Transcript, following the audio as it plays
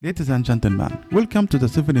Ladies and gentlemen, welcome to the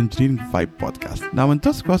Civil Engineering Vibe podcast. Now in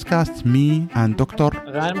this podcast, me and Dr.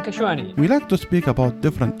 Ghanem Kashwani, we like to speak about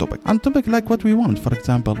different topics. And topics like what we want, for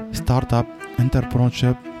example, startup,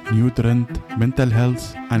 entrepreneurship, new trend, mental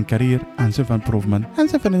health and career and self-improvement and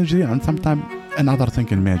civil engineering and sometimes another thing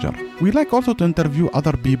in major. We like also to interview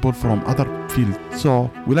other people from other fields. So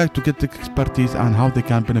we like to get the expertise and how they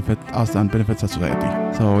can benefit us and benefit the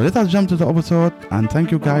society. So let us jump to the episode and thank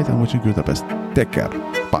you guys and wishing you the best. Take care.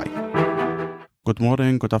 Bye. Good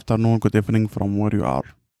morning, good afternoon, good evening from where you are.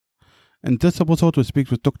 In this episode, we speak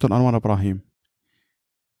with Dr. Anwar Ibrahim.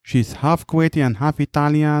 She's half Kuwaiti and half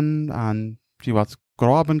Italian, and she was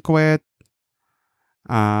grew up in Kuwait,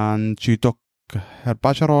 and she took her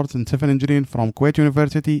bachelor's in civil engineering from Kuwait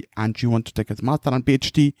University, and she went to take his master and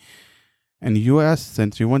PhD in the US.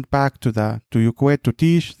 Then she went back to Kuwait to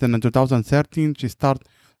teach. Then in 2013, she started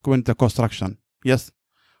going to construction. Yes,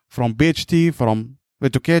 from PhD, from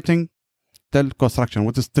educating till construction,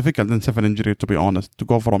 which is difficult in civil engineering, to be honest, to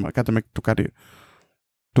go from academic to career,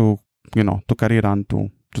 to career and to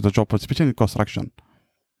the job, especially in construction.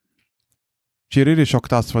 She really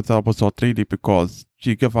shocked us with the episode, really, because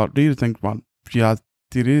she gave a real thing. Well, she's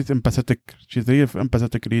really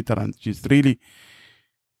empathetic reader, and she's really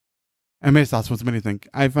amazed us with many things.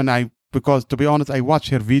 Because to be honest, I watched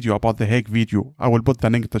her video about the Hague video. I will put the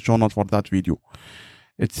link in the show notes for that video.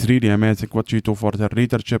 It's really amazing what she do for the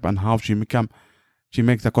leadership and how she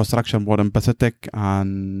makes the construction more empathetic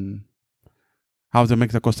and how they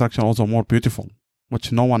make the construction also more beautiful,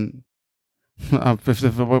 which no one,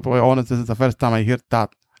 if we're honest, this is the first time I heard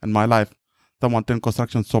that in my life. Someone doing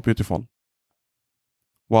construction so beautiful.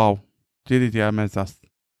 Wow. Really amazed us.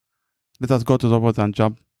 Let us go to the woods and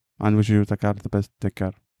jump and wish you the best. Take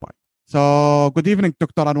care. Bye. So, good evening,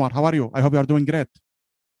 Dr. Anwar. How are you? I hope you are doing great.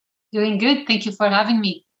 Doing good. Thank you for having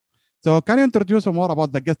me. So can you introduce more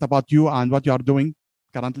about the guest, about you and what you are doing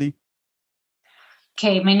currently?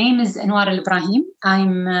 Okay, my name is Anwar Ibrahim.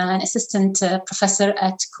 I'm an assistant professor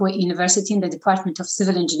at Kuwait University in the Department of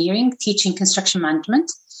Civil Engineering, teaching construction management.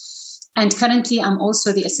 And currently, I'm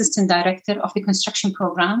also the assistant director of the construction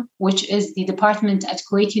program, which is the department at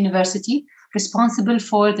Kuwait University responsible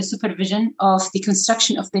for the supervision of the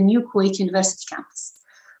construction of the new Kuwait University campus.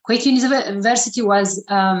 Kuwait University was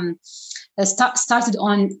started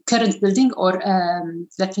on current building, or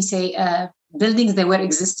buildings that were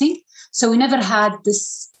existing. So we never had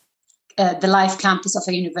this the live campus of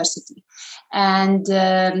a university, and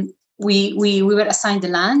we were assigned the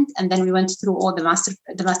land, and then we went through all the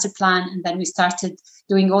master plan, and then we started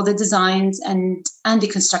doing all the designs, and the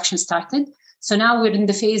construction started. So now we're in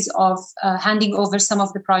the phase of handing over some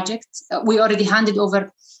of the projects. We already handed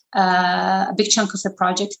over a big chunk of the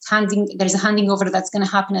project. There's a handing over that's going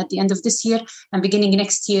to happen at the end of this year and beginning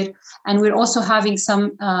next year, and we're also having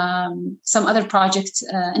some other projects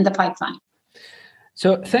in the pipeline.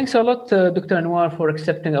 So thanks a lot, Dr. Anwar, for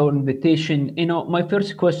accepting our invitation. My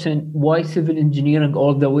first question: why civil engineering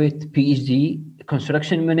all the way to PhD,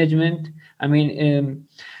 construction management? I mean,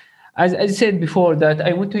 as I said before, that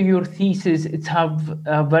I went to your thesis. It's have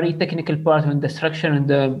a very technical part on the structure and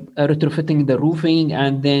the retrofitting the roofing,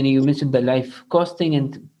 and then you mentioned the life costing,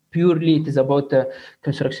 and purely it is about the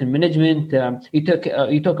construction management.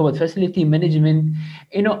 You talk about facility management.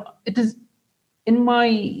 It is in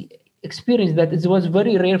my experience that it was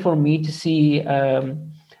very rare for me to see a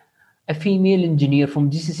female engineer from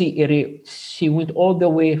GCC area. She went all the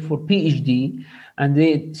way for PhD,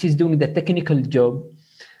 and she's doing the technical job.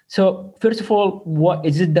 So first of all, what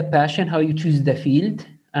is it, the passion, how you choose the field?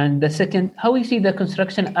 And the second, how you see the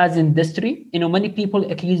construction as industry? Many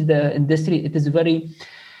people accuse the industry. It is very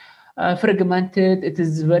fragmented. It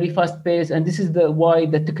is very fast paced. And this is why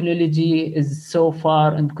the technology is so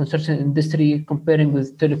far in the construction industry comparing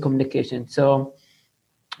with telecommunications. So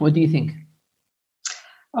what do you think?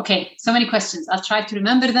 Okay, so many questions. I'll try to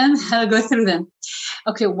remember them. I'll go through them.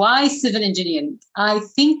 Okay, why civil engineering? I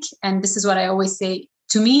think, and this is what I always say,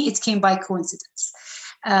 to me, it came by coincidence.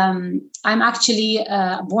 I'm actually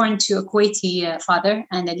born to a Kuwaiti father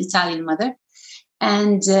and an Italian mother.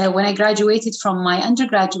 And when I graduated from my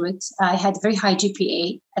undergraduate, I had very high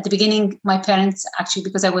GPA. At the beginning, my parents, actually,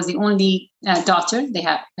 because I was the only daughter, they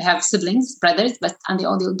have siblings, brothers, but I'm the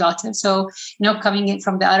only daughter. So, coming in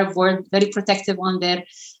from the Arab world, very protective on their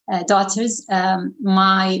daughters.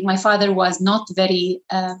 My father was not very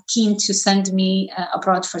keen to send me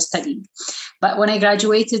abroad for studying. But when I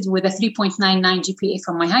graduated with a 3.99 GPA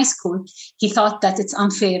from my high school, he thought that it's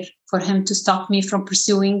unfair for him to stop me from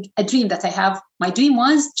pursuing a dream that I have. My dream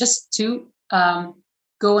was just to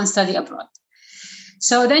go and study abroad.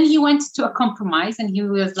 So then he went to a compromise, and he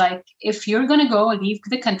was like, if you're going to go leave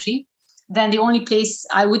the country, then the only place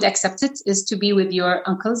I would accept it is to be with your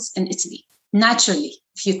uncles in Italy. Naturally,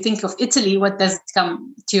 if you think of Italy, what does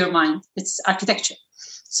come to your mind? It's architecture.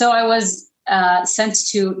 So I was sent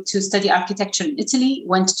to study architecture in Italy,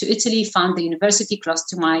 went to Italy, found the university close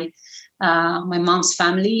to my mom's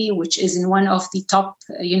family, which is in one of the top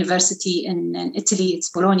university in Italy. It's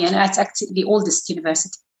Bologna, and that's actually the oldest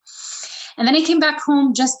university. And then I came back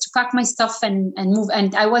home just to pack my stuff and move.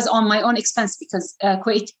 And I was on my own expense because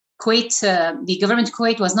Kuwait, the government of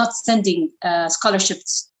Kuwait was not sending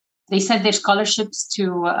scholarships. They sent their scholarships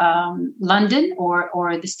to London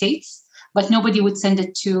or the States, but nobody would send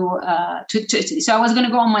it to Italy. So I was going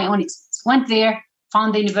to go on my own expense. Went there,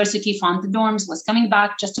 found the university, found the dorms, was coming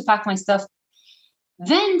back just to pack my stuff.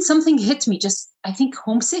 Then something hit me, I think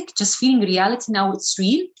homesick, just feeling reality. Now it's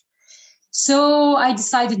real. So I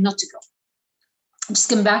decided not to go. Just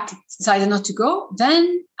came back, decided not to go.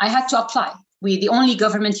 Then I had to apply. The only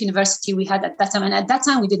government university we had at that time, and at that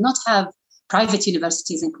time we did not have private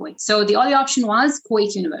universities in Kuwait. So the only option was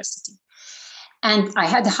Kuwait University. And I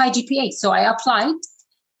had a high GPA, so I applied.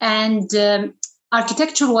 And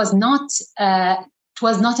architecture was not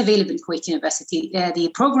available in Kuwait University. The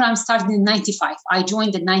program started in 95. I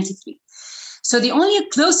joined in 93. So the only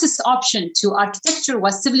closest option to architecture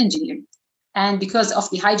was civil engineering. And because of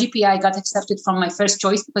the high GPA, I got accepted from my first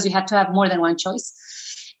choice because we had to have more than one choice.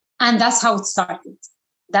 And that's how it started.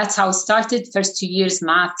 First 2 years,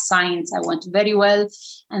 math, science, I went very well,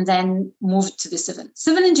 and then moved to the civil.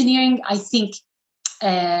 Civil engineering, I think,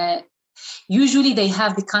 usually they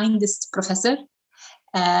have the kindest professor.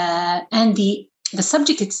 And the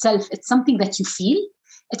subject itself, it's something that you feel.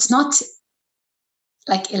 It's not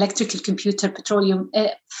like electrical, computer, petroleum.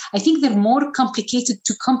 I think they're more complicated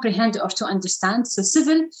to comprehend or to understand. So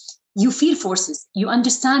civil, you feel forces. You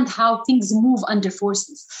understand how things move under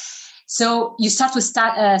forces. So you start with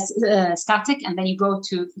static, and then you go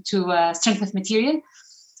to strength of material.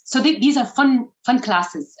 So these are fun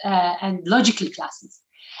classes and logical classes.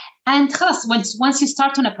 And once you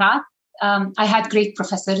start on a path, I had great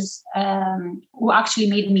professors who actually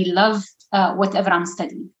made me love whatever I'm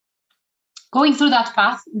studying. Going through that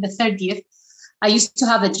path in the third year, I used to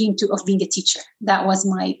have a dream of being a teacher. That was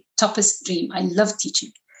my toughest dream. I love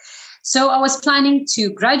teaching. So I was planning to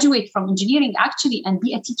graduate from engineering actually and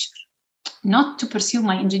be a teacher, not to pursue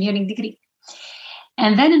my engineering degree.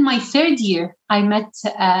 And then in my third year, I met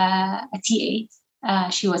a TA.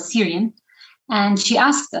 She was Syrian. And she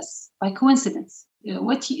asked us, by coincidence,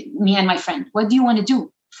 me and my friend, what do you want to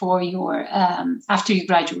do for your after you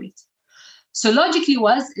graduate? So logically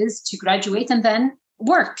is to graduate and then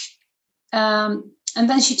work. And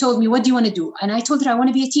then she told me, what do you want to do? And I told her I want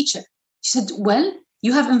to be a teacher. She said, well,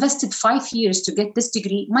 you have invested 5 years to get this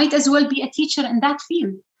degree. Might as well be a teacher in that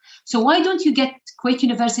field. So why don't you get Kuwait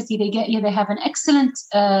University? They have an excellent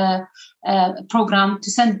program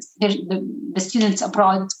to send the students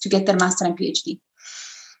abroad to get their master and PhD.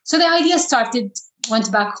 So the idea started,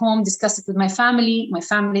 went back home, discussed it with my family. My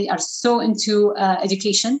family are so into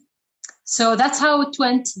education. So that's how it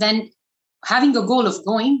went. Then having a goal of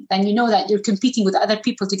going, then you know that you're competing with other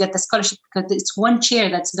people to get the scholarship because it's one chair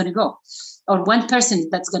that's going to go or one person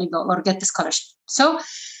that's going to go or get the scholarship. So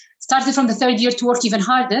started from the third year to work even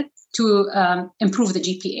harder to improve the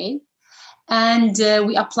GPA. And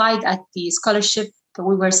we applied at the scholarship.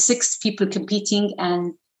 We were 6 people competing,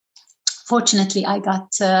 and fortunately I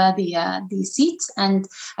got the seat, and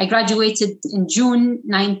I graduated in June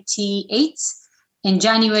 98. In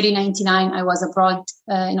January 99, I was abroad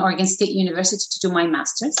in Oregon State University to do my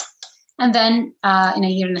master's. And then in a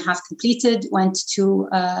year and a half completed, went to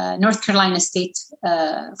North Carolina State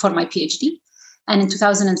for my PhD. And in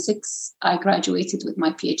 2006, I graduated with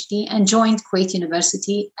my PhD and joined Kuwait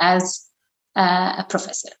University as a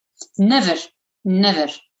professor. Never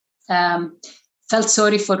felt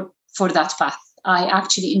sorry for that path. I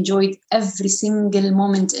actually enjoyed every single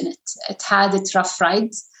moment in it. It had its rough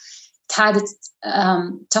rides. It had its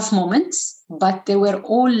tough moments, but they were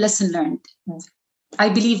all lesson learned. I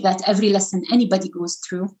believe that every lesson anybody goes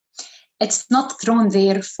through, it's not thrown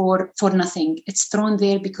there for nothing. It's thrown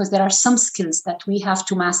there because there are some skills that we have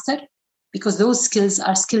to master, because those skills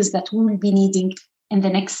are skills that we will be needing in the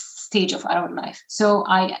next stage of our life. So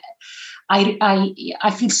I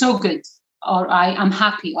feel so good, or I am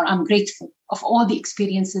happy, or I'm grateful of all the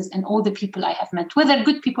experiences and all the people I have met, whether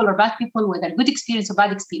good people or bad people, whether good experience or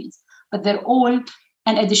bad experience, but they're all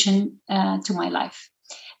an addition to my life.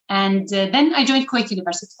 And then I joined Kuwait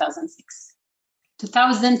University in 2006.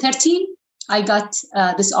 2013, I got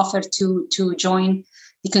this offer to join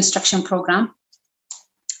the construction program.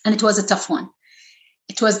 And it was a tough one.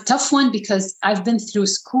 It was a tough one because I've been through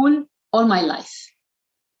school all my life.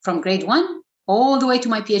 From grade 1 all the way to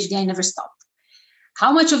my PhD, I never stopped.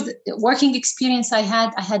 How much of the working experience I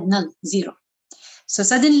had? I had none, zero. So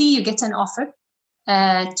suddenly you get an offer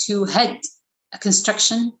to head a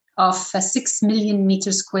construction of a 6 million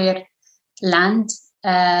meter square land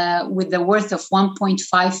with the worth of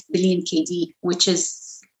 1.5 billion KD, which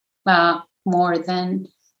is more than,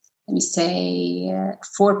 let me say,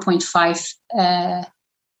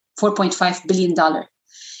 $4.5 billion.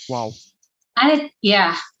 Wow. And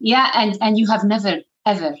and you have never,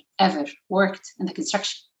 ever, ever worked in the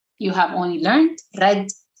construction. You have only learned,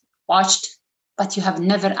 read, watched, but you have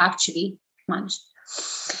never actually managed.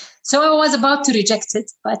 So I was about to reject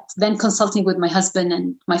it, but then consulting with my husband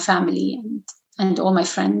and my family and all my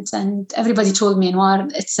friends, and everybody told me,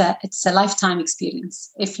 Anwar, it's a lifetime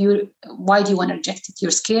experience. Why do you want to reject it?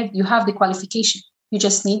 You're scared. You have the qualification. You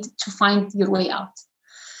just need to find your way out.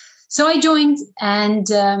 So I joined, and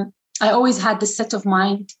I always had this set of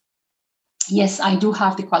mind. Yes, I do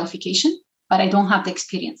have the qualification, but I don't have the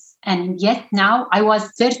experience. And yet now I was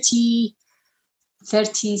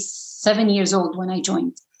 37 years old when I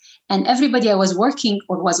joined. And everybody I was working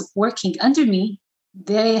under me,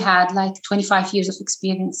 they had like 25 years of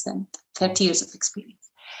experience and 30 years of experience.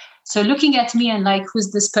 So looking at me and like,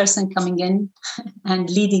 who's this person coming in and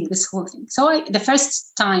leading this whole thing? So the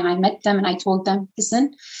first time I met them and I told them,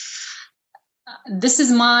 listen, this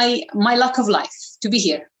is my luck of life to be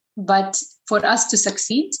here. But for us to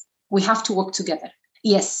succeed, we have to work together.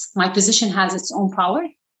 Yes, my position has its own power,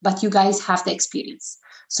 but you guys have the experience.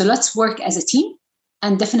 So let's work as a team,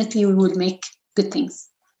 and definitely we will make good things.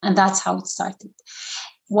 And that's how it started.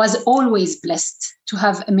 Was always blessed to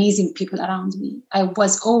have amazing people around me. I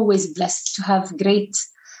was always blessed to have great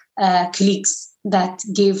colleagues that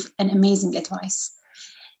gave an amazing advice.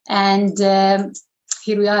 And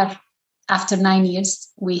here we are. After 9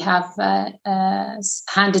 years, we have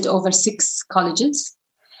handed over 6 colleges,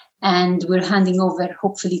 and we're handing over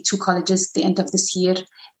hopefully 2 colleges at the end of this year,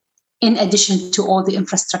 in addition to all the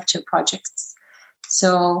infrastructure projects.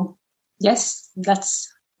 So yes, that's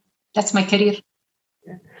my career.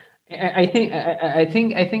 I think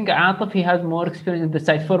Atif, he has more experience in the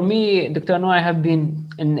site. For me, Dr. Anwar, I have been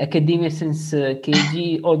in academia since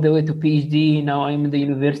KG all the way to PhD. Now I'm in the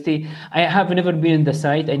university. I have never been in the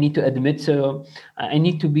site, I need to admit. So I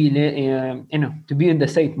need to be, to be in the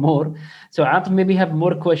site more. So Atif maybe have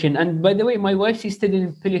more question. And by the way, my wife, she studied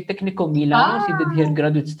in Politecnico Milano. She did her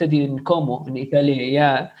graduate study in Como, in Italy.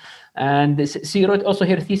 Yeah. And she wrote also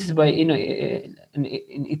her thesis by in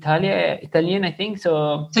Italian, I think.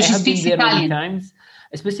 So she have speaks been there Italian. Many times,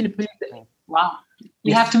 especially. Wow,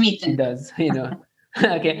 you have to meet them. She does,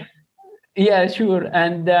 Okay, yeah, sure.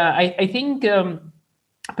 And I think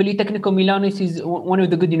Politecnico Milano is one of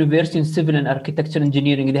the good universities in civil and architectural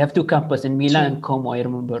engineering. They have 2 campuses in Milan and Como, I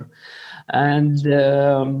remember. And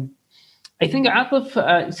I think Atif,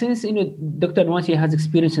 since Dr. Anwar has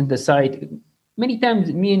experience in the site. Many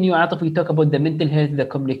times, me and you, Atif, we talk about the mental health, the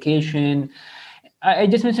communication. I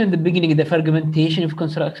just mentioned in the beginning, the fragmentation of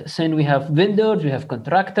construction. We have vendors, we have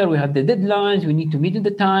contractor, we have the deadlines, we need to meet at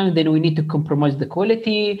the time, then we need to compromise the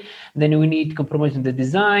quality, then we need to compromise on the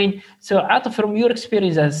design. So Atif, from your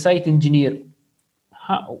experience as a site engineer,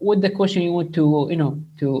 what the question you want to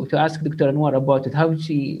ask Dr. Anwar about it, how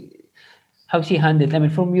she handled, I mean,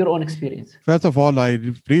 from your own experience? First of all, I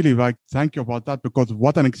really thank you about that, because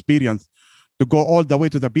what an experience to go all the way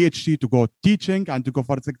to the PhD, to go teaching, and to go,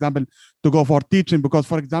 for example, for teaching. Because,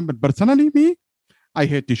 for example, personally, me, I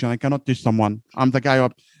hate teaching. I cannot teach someone. I'm the guy,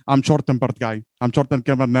 I'm short-tempered guy. I'm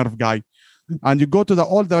short-tempered nerve guy. And you go to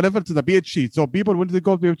all the level to the PhD. So people, when they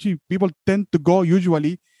go to PhD, people tend to go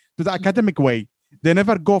usually to the academic way. They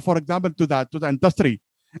never go, for example, to the industry.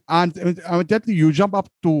 And I will tell you, you jump up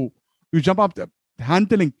to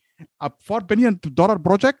handling a $4 billion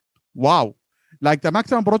project. Wow. Like the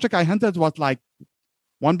maximum project I handled was like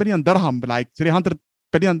 1 billion dirham, like $300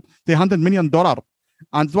 million.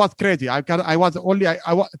 And it was crazy.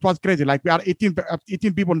 It was crazy. Like we are 18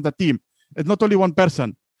 people in the team. It's not only one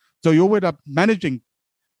person. So you were managing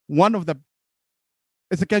one of the,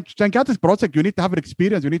 it's a gigantic project. You need to have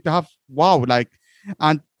experience. You need to have,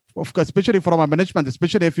 and of course, especially from a management,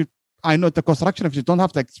 especially I know the construction, if you don't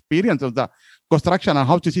have the experience of the construction and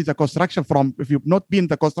how to see the construction if you've not been in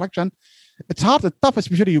the construction, it's hard, it's tough,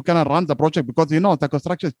 especially you cannot run the project because, the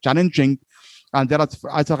construction is challenging. And there, as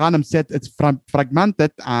Ghanem said, it's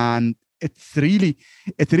fragmented, and it's really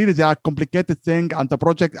there are complicated thing. And the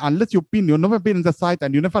project, unless you've never been in the site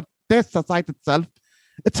and you never test the site itself,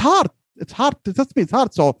 it's hard. It's hard. It's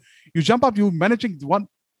hard. So you jump up, you managing one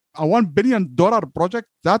a $1 billion project,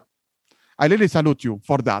 that I really salute you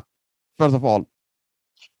for that, first of all.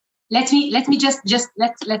 Let me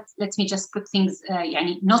just put things,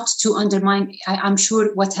 not to undermine. I'm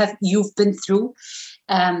sure what you've been through.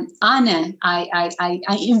 Anna, I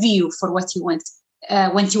envy you for what you went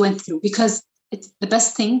through, because the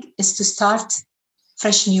best thing is to start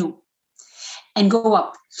fresh new and go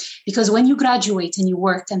up. Because when you graduate and you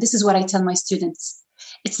work, and this is what I tell my students,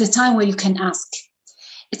 it's the time where you can ask.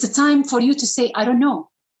 It's a time for you to say, I don't know.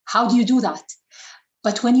 How do you do that?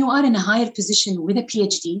 But when you are in a higher position with a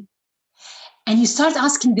PhD, and you start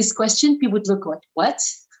asking this question, people would look at what?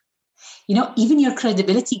 Even your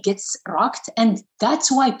credibility gets rocked. And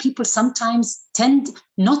that's why people sometimes tend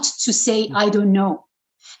not to say, I don't know.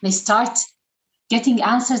 They start getting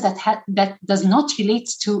answers that does not relate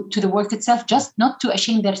to the work itself, just not to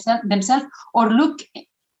shame themselves or look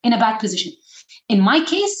in a bad position. In my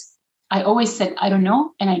case, I always said, I don't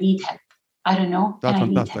know, and I need help. I don't know. That's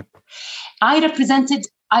and fantastic. I need help.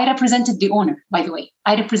 I represented the owner, by the way.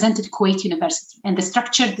 I represented Kuwait University, and the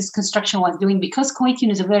structure this construction was doing, because Kuwait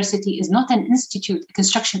University is not an institute, a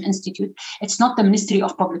construction institute. It's not the Ministry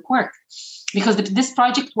of Public Work, because this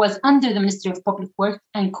project was under the Ministry of Public Work,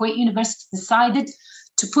 and Kuwait University decided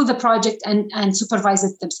to pull the project and supervise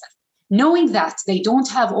it themselves. Knowing that they don't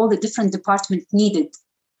have all the different departments needed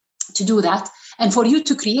to do that, and for you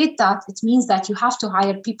to create that, it means that you have to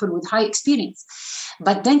hire people with high experience.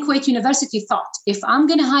 But then Kuwait University thought, if I'm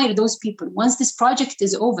going to hire those people, once this project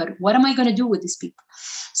is over, what am I going to do with these people?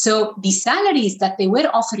 So the salaries that they were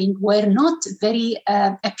offering were not very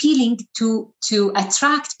appealing to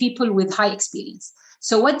attract people with high experience.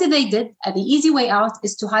 So what they did? The easy way out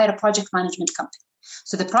is to hire a project management company.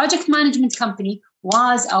 So the project management company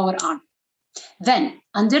was our arm. Then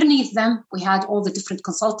underneath them, we had all the different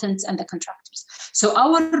consultants and the contractors. So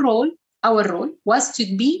our role was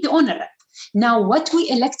to be the owner rep. Now, what we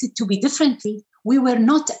elected to be differently, we were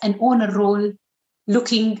not an owner role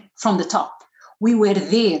looking from the top. We were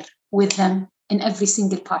there with them in every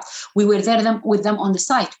single part. We were there with them on the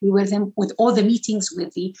site. We were them with all the meetings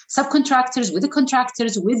with the subcontractors, with the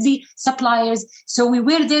contractors, with the suppliers. So we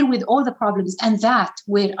were there with all the problems. And that's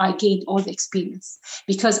where I gained all the experience,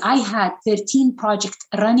 because I had 13 projects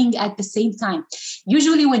running at the same time.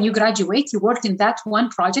 Usually when you graduate, you worked in that one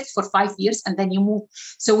project for 5 years and then you move.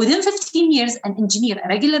 So within 15 years, a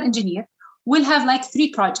regular engineer, will have like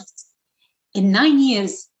 3 projects. In 9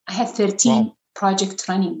 years, I had 13 Wow. project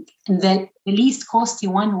running, and the least costly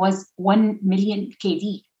one was 1 million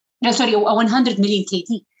KD. No, sorry, 100 million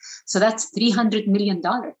KD. So that's $300 million.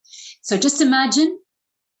 So just imagine,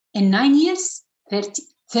 in 9 years,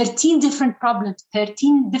 13 different problems,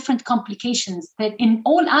 13 different complications that in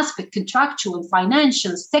all aspects, contractual,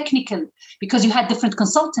 financials, technical, because you had different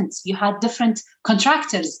consultants, you had different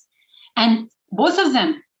contractors, and both of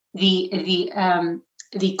them,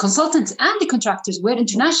 the consultants and the contractors were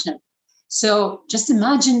international. So just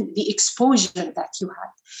imagine the exposure that you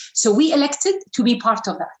had. So we elected to be part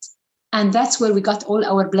of that. And that's where we got all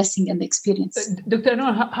our blessing and the experience. Dr.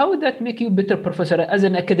 Anwar, how would that make you a better professor as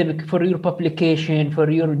an academic for your publication, for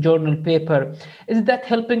your journal paper? Is that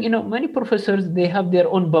helping? Many professors, they have their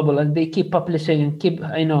own bubble and they keep publishing and keep,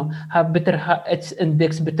 have better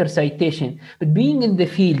index, better citation. But being in the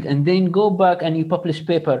field and then go back and you publish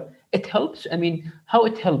paper, it helps? I mean, how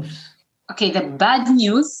it helps? Okay, the bad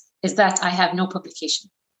news is that I have no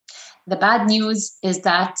publication. The bad news is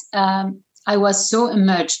that I was so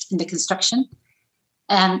immersed in the construction,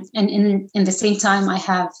 and in the same time, I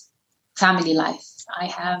have family life. I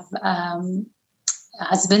have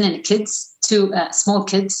husband and kids, small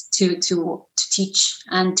kids to teach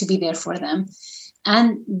and to be there for them.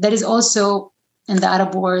 And there is also in the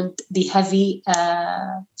Arab world the heavy,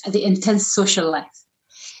 the intense social life.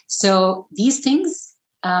 So these things,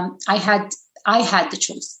 I had the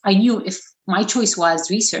choice. I knew if my choice was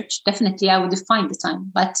research, definitely I would have found the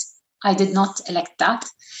time, but I did not elect that.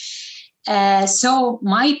 So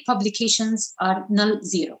my publications are null,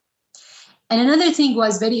 zero. And another thing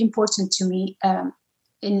was very important to me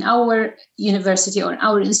in our university or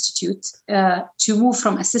our institute, to move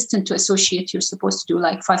from assistant to associate, you're supposed to do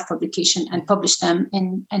like 5 publications and publish them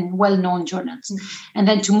in well-known journals. Mm-hmm. And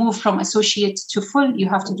then to move from associate to full, you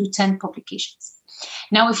have to do 10 publications.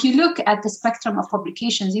 Now, if you look at the spectrum of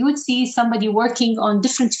publications, you would see somebody working on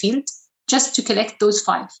different fields just to collect those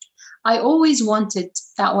 5. I always wanted,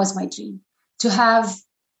 that was my dream, to have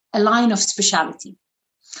a line of specialty.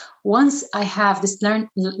 Once I have this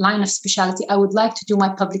line of specialty, I would like to do my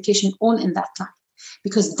publication all in that line.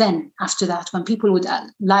 Because then, after that, when people would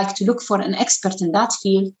like to look for an expert in that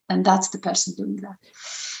field, then that's the person doing that.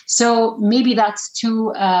 So maybe that's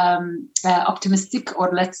too optimistic,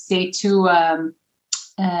 or let's say too, I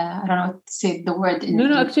don't know what to say the word.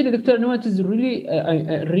 No, actually, Dr. Anwar, it is really,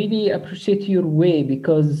 I really appreciate your way,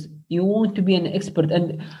 because you want to be an expert.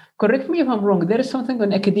 And correct me if I'm wrong, there is something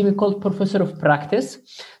in academia called professor of practice.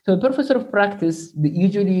 So a professor of practice,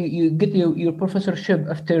 usually you get your professorship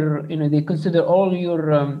after, they consider all your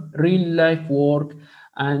real life work,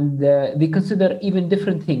 and they consider even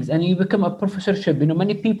different things, and you become a professorship.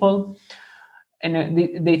 Many people, and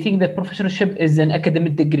they think that professorship is an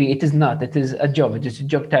academic degree. It is not. It is a job. It is a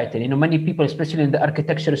job title. Many people, especially in the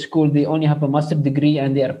architecture school, they only have a master degree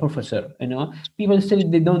and they are a professor. People still,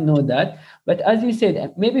 they don't know that. But as you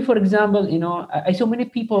said, maybe, for example, I saw many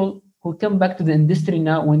people who come back to the industry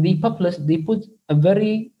now. When they publish, they put a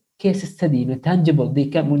very case study, tangible.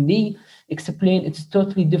 When they explain, it's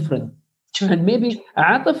totally different. True. And maybe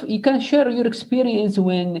Atif, you can share your experience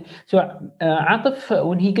Atif,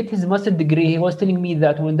 when he get his master degree, he was telling me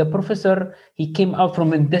that when the professor, he came out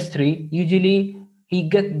from industry, usually he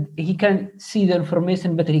can see the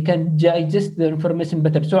information better, he can digest the information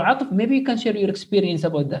better. So Atif, maybe you can share your experience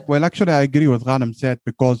about that. Well, actually, I agree with Ghanem said,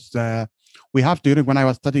 because we have to, when I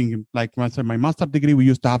was studying, like when I said my master degree,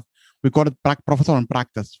 we call it professor in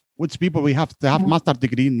practice, which people they have master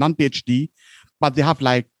degree, non-PhD, but they have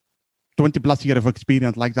like 20 plus years of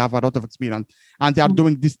experience, like they have a lot of experience, and they are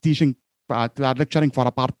doing this teaching, they are lecturing for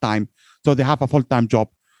a part-time, so they have a full-time job.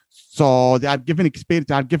 So they are giving experience,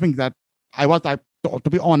 they are giving that. To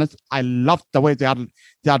be honest, I loved the way they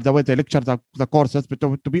lecture the courses, but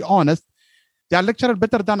to be honest, they are lecturing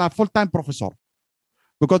better than a full-time professor,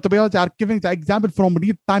 because to be honest, they are giving the example from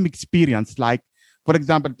real-time experience. Like, for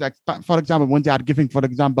example, when they are giving, for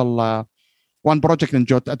example, one project in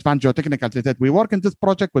advanced geotechnical, they said, we work in this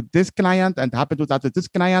project with this client and happen to that with this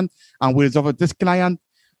client, and we resolve this client.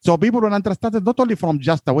 So people will understand it not only from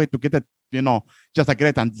just the way to get it, just a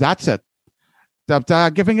grade and that's it.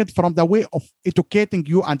 They're giving it from the way of educating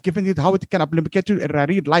you and giving it how it can apply to a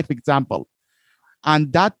real life example.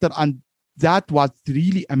 And that was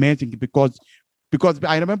really amazing, because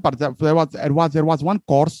I remember that there was one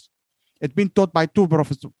course, it's been taught by two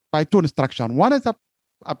instructors. One is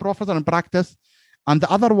a professor in practice, and the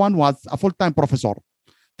other one was a full-time professor.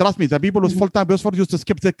 Trust me, the people who's full-time professor used to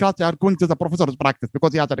skip the class, they are going to the professor's practice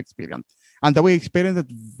because he has that experience. And the way he experienced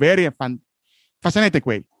it, very fascinating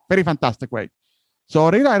way, very fantastic way.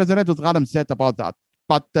 So really, I resonate with what Ghanem said about that.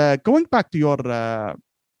 But going back to your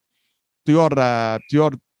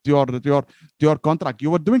contract,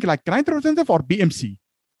 you were doing like client representative or BMC?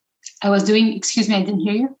 I was doing, excuse me, I didn't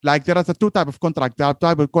hear you. Like there is a two type of contract. The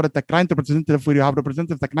type we call it the client representative, where you have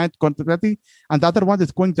representative the client contract, and the other one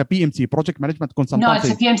is going to PMC, project management consultancy. No, it's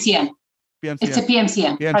a PMCM. It's a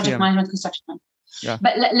PMCM, project management construction. Yeah.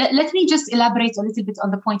 But let me just elaborate a little bit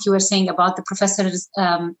on the point you were saying about the professors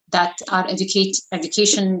that are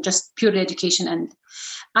education, just pure education. And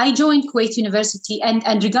I joined Kuwait University,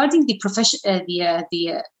 and regarding the profession,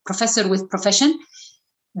 the professor with profession.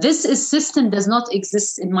 This system does not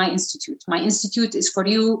exist in my institute. My institute is for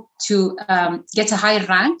you to get a higher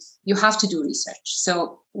rank, you have to do research.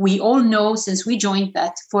 So we all know since we joined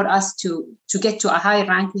that for us to get to a higher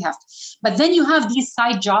rank, we have to. But then you have these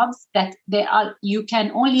side jobs that you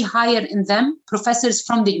can only hire in them professors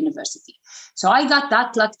from the university. So I got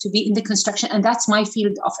that luck to be in the construction, and that's my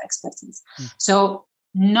field of expertise. So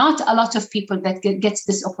not a lot of people that gets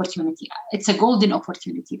this opportunity. It's a golden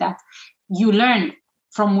opportunity that you learn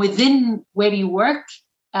from within where you work,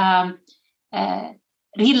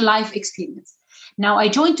 real life experience. Now, I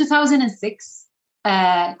joined 2006,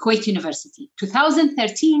 Kuwait University.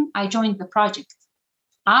 2013, I joined the project.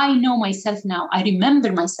 I know myself now. I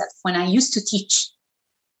remember myself when I used to teach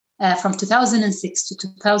from 2006 to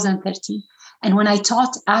 2013. And when I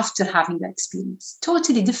taught after having that experience,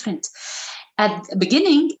 totally different. At the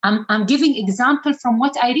beginning, I'm giving example from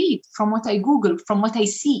what I read, from what I Google, from what I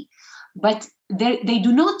see. But they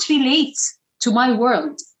do not relate to my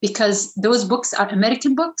world, because those books are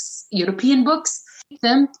American books, European books.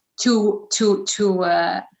 Them to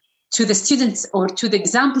the students or to the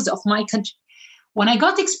examples of my country. When I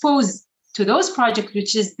got exposed to those projects,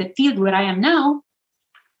 which is the field where I am now,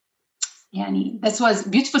 that was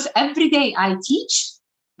beautiful. So every day I teach,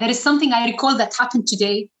 there is something I recall that happened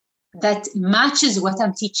today that matches what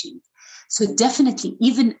I'm teaching. So definitely,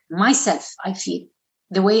 even myself, I feel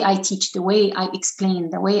the way I teach, the way I explain,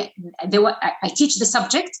 the way I teach the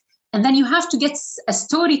subject, and then you have to get a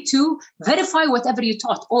story to verify whatever you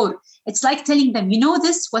taught. Or it's like telling them,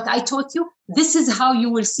 this, what I taught you, this is how you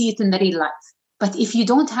will see it in the real life. But if you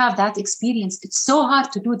don't have that experience, it's so hard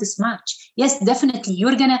to do this match. Yes, definitely,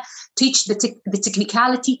 you're going to teach the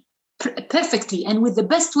technicality perfectly and with the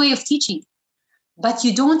best way of teaching. But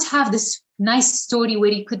you don't have this nice story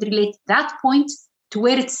where you could relate that point to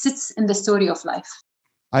where it sits in the story of life.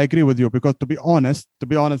 I agree with you, because to be honest,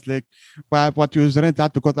 like what you read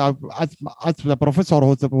that, because as the professor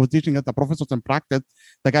who was teaching us, the professors in practice,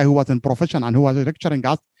 the guy who was in profession and who was lecturing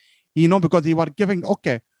us, because he was giving,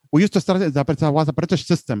 okay, we used to study it was a British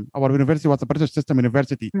system. Our university was a British system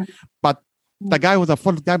university. But the guy was a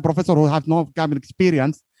full-time professor who had no kind of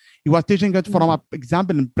experience. He was teaching it from an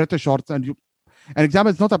example in British shorts. And an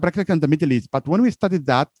example is not a practical in the Middle East. But when we studied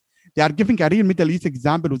that, they are giving a real Middle East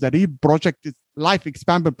example with a real project, life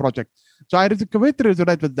expansion project. So I completely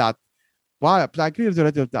resonate with that. Wow, I agree with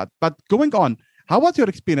that. But going on, how was your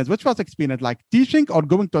experience? Which was experience, like teaching or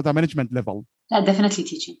going to the management level? Definitely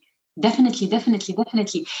teaching. Definitely.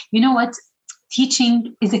 You know what?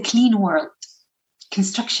 Teaching is a clean world.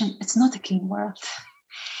 Construction, it's not a clean world.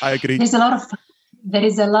 I agree. There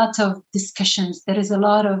is a lot of discussions. There is a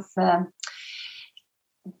lot of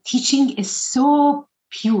teaching is so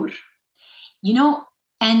pure,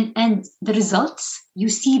 and the results, you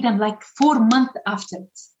see them like 4 months after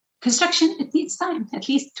it. Construction, it needs time, at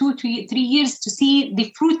least 2 to 3 years to see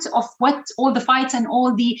the fruits of what all the fights and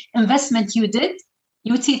all the investment you did.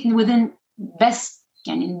 You would see it within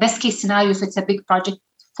in best case scenario, if it's a big project,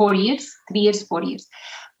 4 years, 3 years, 4 years.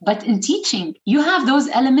 But in teaching, you have those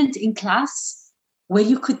elements in class where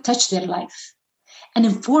you could touch their life. And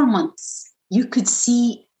in 4 months, you could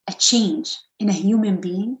see a change in a human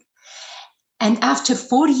being. And after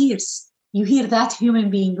 4 years, you hear that human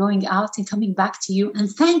being going out and coming back to you and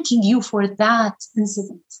thanking you for that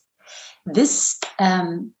incident. This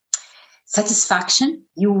satisfaction,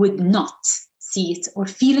 you would not see it or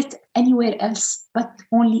feel it anywhere else, but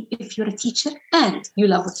only if you're a teacher and you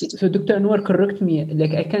love what you do. So Dr. Anwar, correct me,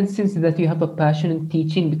 like I can sense that you have a passion in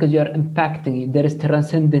teaching because you are impacting, there is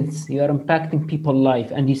transcendence, you are impacting people's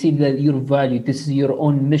life, and you see that your value, this is your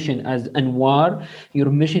own mission as Anwar, your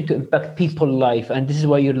mission to impact people's life, and this is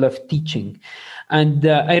why you love teaching. And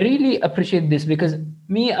I really appreciate this, because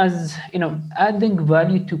me, as adding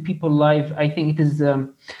value to people's life, I think it is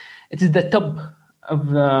the top of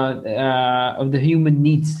the human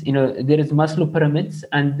needs. There is Maslow pyramids,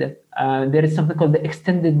 and there is something called the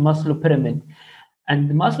extended Maslow pyramid.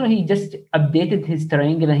 And Maslow, he just updated his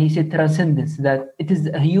triangle, and he said transcendence, that it is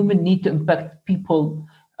a human need to impact people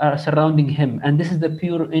surrounding him. And this is the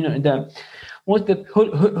pure, most the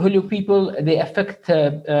Hulu people, they affect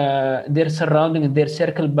their surrounding and their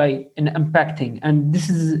circle by impacting. And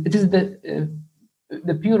it is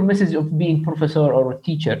the pure message of being professor or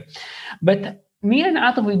teacher. But me and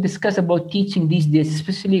Atif, we discuss about teaching these days,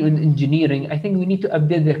 especially in engineering. I think we need to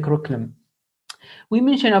update the curriculum. We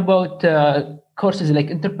mentioned about courses like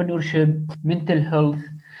entrepreneurship, mental health.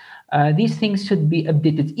 These things should be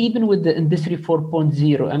updated, even with the Industry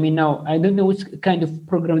 4.0. I mean, now, I don't know which kind of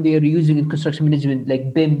program they are using in construction management,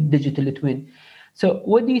 like BIM, Digital Twin. So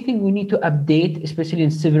what do you think we need to update, especially in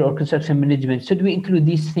civil or construction management? Should we include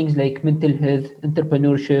these things like mental health,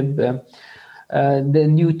 entrepreneurship, the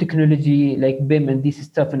new technology like BIM and this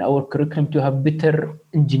stuff in our curriculum to have better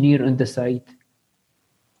engineer on the site?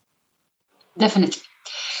 Definitely.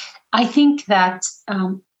 I think that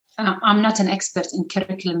I'm not an expert in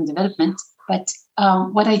curriculum development, but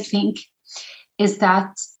what I think is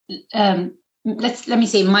that let me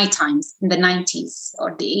say my times in the 90s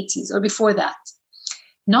or the 80s or before that,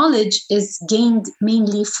 knowledge is gained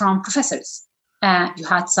mainly from professors. You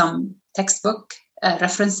had some textbook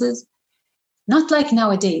references. Not like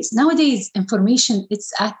nowadays. Nowadays, information,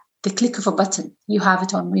 it's at the click of a button. You have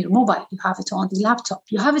it on your mobile. You have it on the laptop.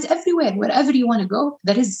 You have it everywhere. Wherever you want to go,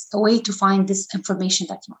 there is a way to find this information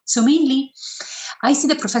that you want. So mainly, I see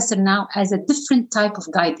the professor now as a different type of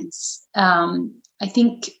guidance. I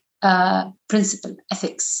think principle,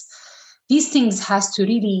 ethics. These things has to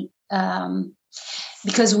really,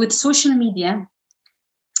 because with social media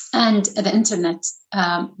and the internet,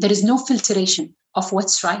 there is no filtration of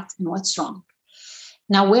what's right and what's wrong.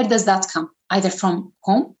 Now, where does that come? Either from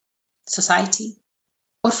home, society,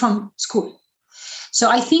 or from school. So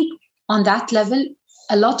I think on that level,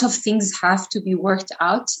 a lot of things have to be worked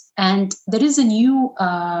out. And there is a new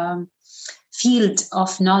field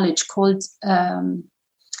of knowledge called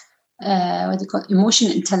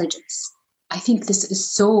emotional intelligence. I think this is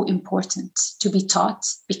so important to be taught,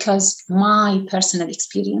 because my personal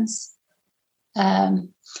experience,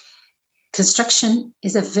 construction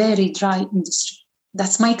is a very dry industry.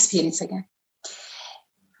 That's my experience again.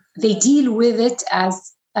 They deal with it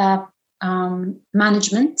as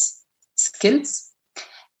management, skills,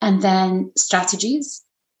 and then strategies.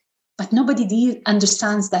 But nobody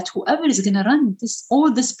understands that whoever is going to run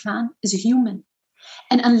all this plan is a human.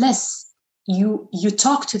 And unless you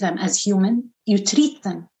talk to them as human, you treat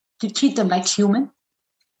them like human,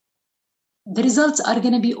 the results are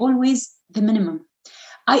going to be always the minimum.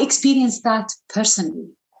 I experienced that personally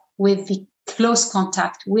with the close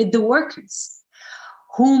contact with the workers,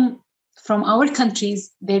 whom from our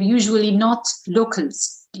countries, they're usually not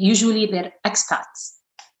locals. Usually they're expats.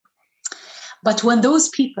 But when those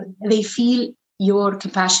people, they feel your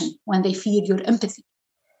compassion, when they feel your empathy,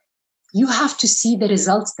 you have to see the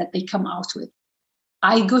results that they come out with.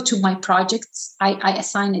 I go to my projects. I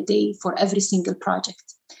assign a day for every single project,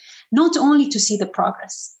 not only to see the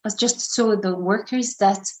progress, but just so the workers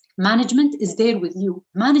that management is there with you.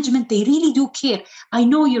 Management, they really do care. I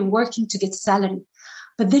know you're working to get salary,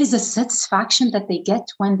 but there is a satisfaction that they get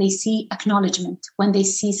when they see acknowledgement, when they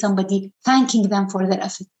see somebody thanking them for their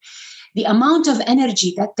effort. The amount of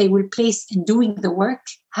energy that they will place in doing the work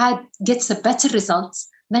gets a better results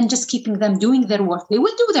than just keeping them doing their work. They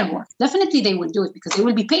will do their work. Definitely they will do it because they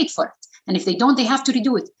will be paid for it. And if they don't, they have to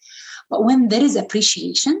redo it. But when there is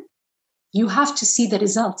appreciation, you have to see the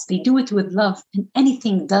results. They do it with love. And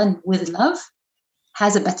anything done with love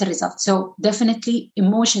has a better result. So definitely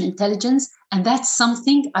emotion intelligence. And that's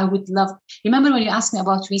something I would love. Remember when you asked me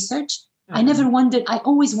about research? Mm-hmm. I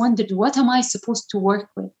always wondered, what am I supposed to work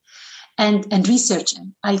with? And research.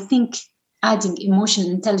 I think adding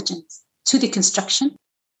emotional intelligence to the construction.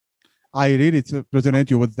 I really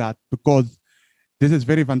resonate you with that because this is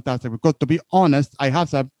very fantastic. Because to be honest, I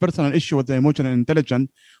have a personal issue with the emotional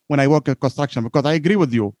intelligence when I work at construction, because I agree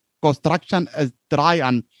with you. Construction is dry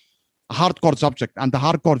and hardcore subject and the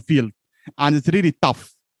hardcore field. And it's really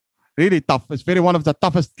tough. Really tough. It's very one of the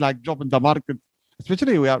toughest job in the market,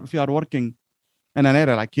 especially if you are working in an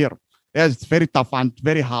area like here. Yes, it's very tough and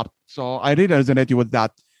very hard. So I really resonate with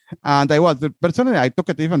that. And I took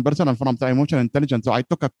it even personal from the emotional intelligence. So I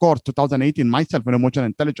took a course 2018 myself in emotional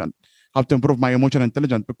intelligence, how to improve my emotional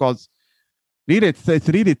intelligence, because really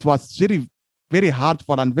it was very, very hard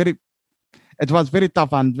it was very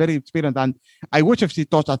tough and very experienced. And I wish if she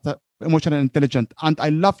taught us emotional intelligence. And I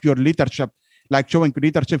love your leadership, like showing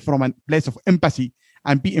leadership from a place of empathy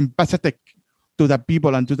and be empathetic to the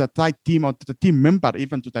people and to the side team or to the team member,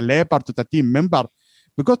 even to the labor, to the team member.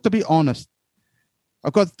 Because to be honest,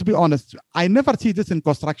 I never see this in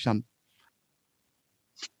construction.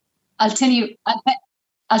 I'll tell you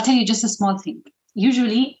just a small thing.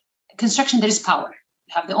 Usually, construction, there is power.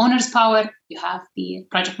 You have the owner's power, you have the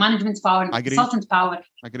project management's power, the consultant power.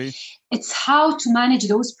 Agree. It's how to manage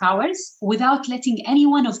those powers without letting any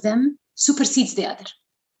one of them supersedes the other.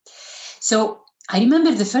 So I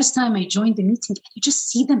remember the first time I joined the meeting, you just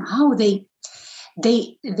see them how they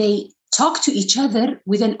talk to each other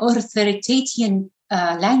with an authoritarian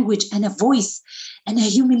language and a voice and a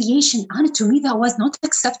humiliation. And to me, that was not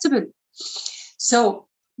acceptable. So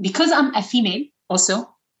because I'm a female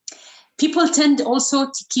also, people tend also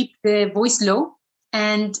to keep the voice low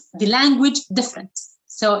and the language different.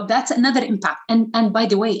 So that's another impact. And by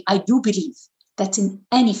the way, I do believe that in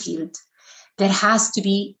any field, there has to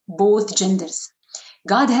be both genders.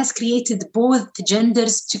 God has created both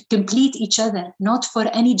genders to complete each other, not for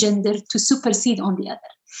any gender to supersede on the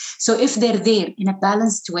other. So if they're there in a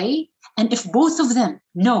balanced way, and if both of them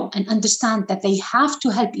know and understand that they have to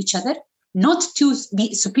help each other, not to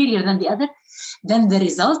be superior than the other, then the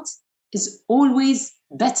result is always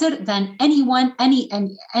better than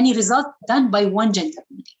any result done by one gender.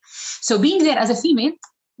 So being there as a female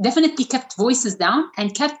definitely kept voices down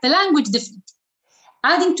and kept the language different.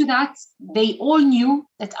 Adding to that, they all knew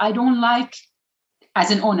that I don't like, as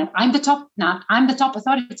an owner, I'm the top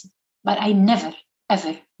authority, but I never,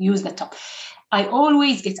 ever use the top. I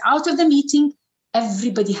always get out of the meeting,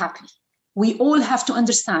 everybody happy. We all have to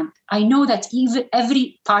understand. I know that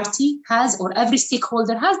every party has, or every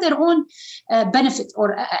stakeholder has their own benefit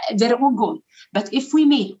or their own goal. But if we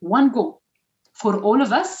make one goal for all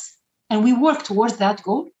of us and we work towards that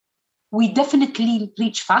goal, we definitely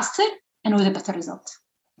reach faster and with a better result.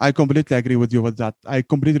 I completely agree with you with that. I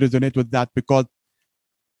completely resonate with that because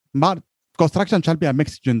construction shall be a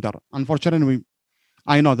mixed gender. Unfortunately,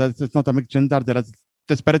 I know that it's not a mixed gender. There is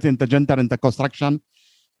disparity in the gender in the construction.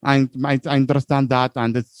 I understand that.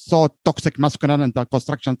 And it's so toxic masculine in the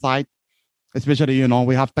construction side. Especially,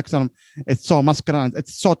 we have toxin. It's so masculine.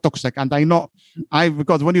 It's so toxic. And I know,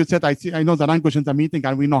 because when you said, I know the language in the meeting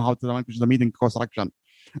and we know how to the language in the meeting construction.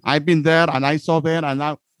 I've been there and I saw there and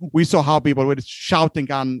now we saw how people were shouting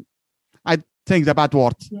and I think the bad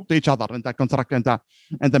words to each other in the construction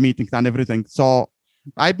and the meetings and everything. So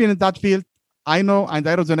I've been in that field I know and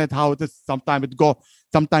I resonate how it is. Sometimes it goes,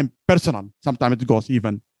 sometimes personal, sometimes it goes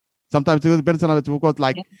even. Sometimes it goes personal, it goes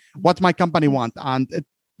like what my company want. And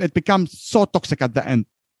it becomes so toxic at the end.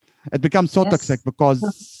 It becomes so toxic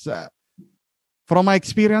because from my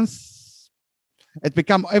experience, it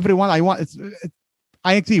becomes everyone I want.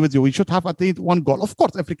 I agree with you. We should have at least one goal. Of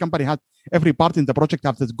course, every company has, every part in the project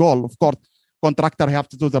has this goal. Of course, contractor have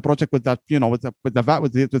to do the project with that, with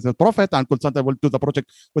the profit, and consultant will do the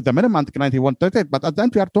project with the minimum, and client he wants it. But at the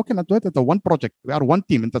end, we are talking about the one project. We are one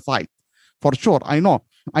team in the site, for sure. I know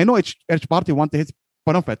each party wants his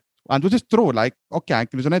benefit, and which is true. Like, okay, I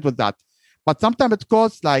can resonate with that. But sometimes it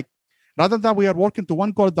goes like, rather than we are working to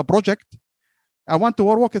one goal, the project, I want to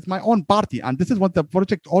work with my own party, and this is what the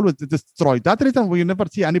project always destroys. That's the reason we never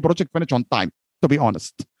see any project finish on time. To be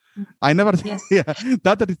honest, I never. Yes. Yeah,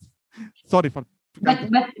 that is. Sorry for. But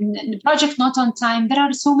the project not on time. There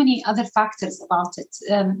are so many other factors about it.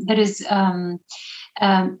 There is the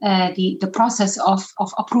process of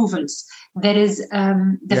approvals. There is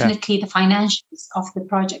definitely the financials of the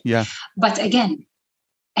project. Yeah. But again,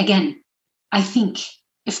 I think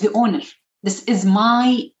if the owner, this is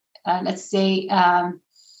my let's say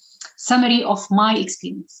summary of my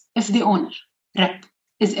experience. If the owner rep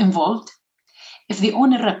is involved, if the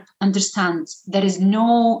owner rep understands there is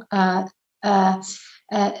no,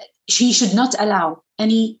 she should not allow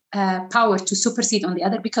any power to supersede on the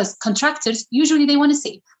other, because contractors, usually they want to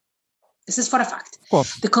save. This is for a fact. Of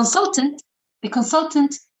course. The consultant, they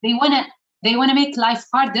want to make life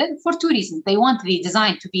harder for two reasons. They want the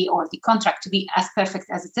design to be, or the contract to be as perfect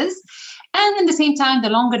as it is. And at the same time, the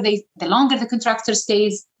longer the contractor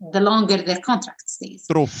stays, the longer their contract stays.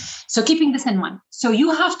 True. So keeping this in mind. So you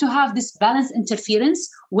have to have this balanced interference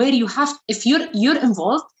where you have, if you're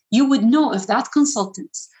involved, you would know if that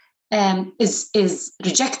consultant is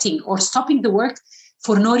rejecting or stopping the work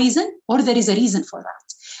for no reason, or there is a reason for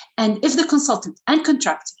that. And if the consultant and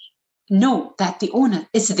contractor know that the owner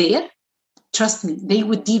is there, trust me, they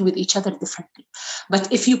would deal with each other differently.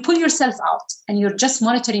 But if you pull yourself out and you're just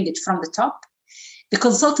monitoring it from the top, the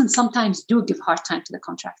consultants sometimes do give hard time to the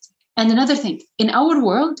contractor. And another thing, in our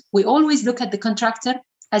world, we always look at the contractor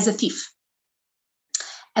as a thief,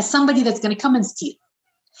 as somebody that's going to come and steal.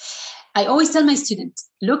 I always tell my students,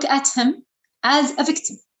 look at him as a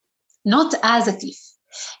victim, not as a thief,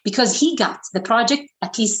 because he got the project,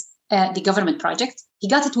 at least the government project, he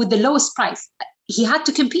got it with the lowest price. He had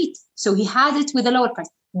to compete, so he had it with a lower price.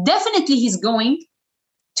 Definitely he's going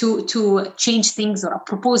to change things or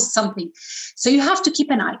propose something. So you have to keep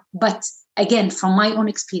an eye. But again, from my own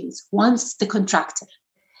experience, once the contractor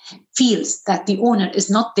feels that the owner is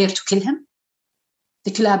not there to kill him,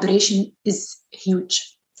 the collaboration is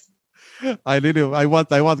huge. I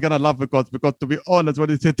was gonna laugh because to be honest,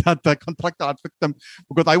 when you said that the contractor and victim,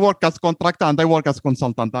 because I work as contractor and I work as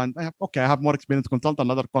consultant, and I have more experience consultant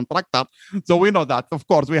than other contractor, so we know that. Of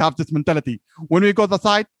course, we have this mentality. When we go to the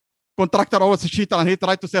site, contractor always a cheater and he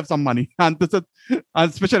tries to save some money, and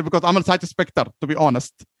especially because I'm a site inspector, to be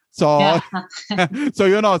honest. So, yeah. so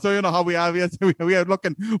you know how we are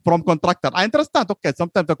looking from contractor. I understand. Okay,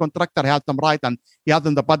 sometimes the contractor has some right and he has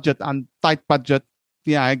in the budget and tight budget.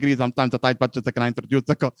 Yeah, I agree. Sometimes the tight budget can introduce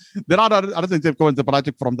there are other things that go in the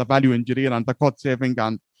project, from the value engineer and the cost saving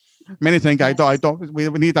and many things. Yes. We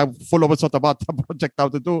need a full oversight about the project, how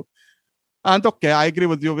to do. And okay, I agree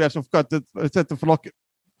with you. Yes, of course.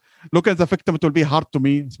 Look at the victim, it will be hard to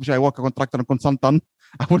me, especially I work a contractor and consultant.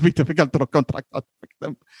 It will be difficult to contract a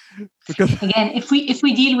victim. Because again, if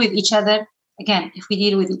we deal with each other,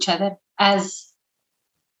 as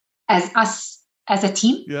us as a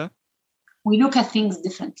team, yeah, we look at things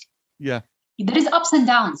differently. Yeah. There is ups and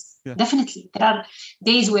downs. Yeah. Definitely. There are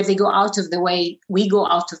days where they go out of the way. We go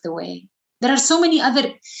out of the way. There are so many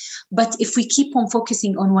other, but if we keep on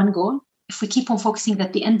focusing on one goal, if we keep on focusing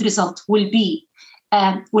that the end result will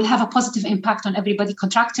have a positive impact on everybody,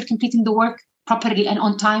 contractor completing the work properly and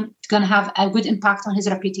on time, it's going to have a good impact on his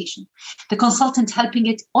reputation. The consultant helping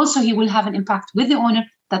it, also he will have an impact with the owner,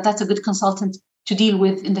 that's a good consultant to deal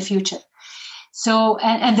with in the future. So,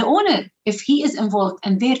 and the owner, if he is involved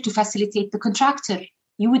and there to facilitate the contractor,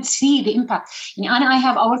 you would see the impact. And I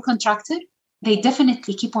have our contractor, they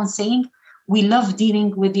definitely keep on saying, we love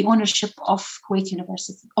dealing with the ownership of Kuwait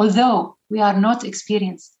University, although we are not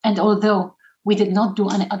experienced and although we did not do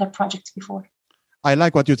any other projects before. I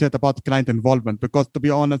like what you said about client involvement, because to be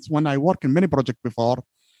honest, when I work in many projects before,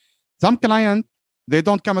 some clients, they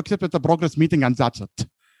don't come except at the progress meeting and that's it.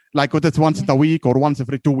 Like it's once a week or once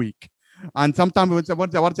every 2 weeks. And sometimes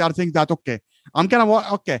what they are saying that, okay, I'm going to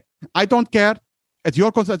work, okay, I don't care. It's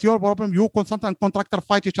your problem. You consultant and contractor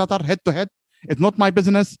fight each other head to head. It's not my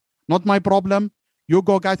business. Not my problem. You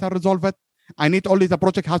go, guys, and resolve it. I need only the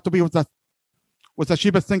project has to be with the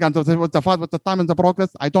cheapest thing and with the time and the progress.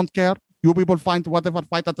 I don't care. You people find whatever,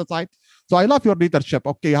 fight at the site. So I love your leadership.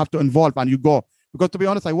 Okay, you have to involve and you go. Because to be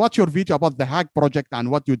honest, I watch your video about the Hack project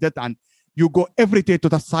and what you did, and you go every day to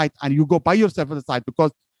the site and you go by yourself to the site.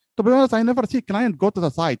 Because to be honest, I never see client go to the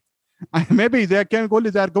site. Maybe they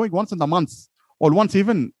are going once in a month or once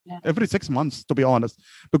even every 6 months, to be honest.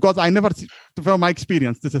 Because I never see, from my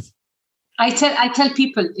experience, this is. I tell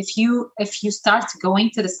people, if you start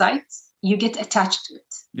going to the site, you get attached to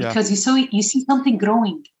it because you see something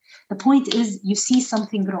growing. The point is you see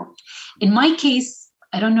something growing. In my case,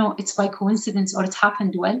 I don't know, it's by coincidence or it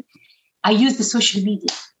happened well. I used the social media.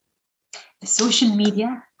 The social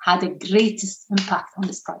media had the greatest impact on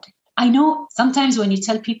this project. I know sometimes when you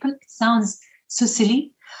tell people, it sounds so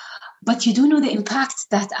silly, but you do know the impact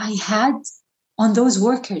that I had on those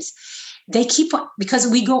workers. They keep on, because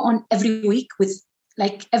we go on every week with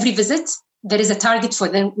like every visit, there is a target for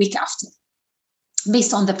the week after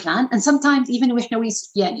based on the plan. And sometimes even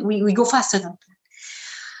we go faster than plan.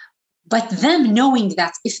 But them knowing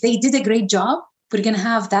that if they did a great job, we're going to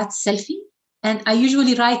have that selfie. And I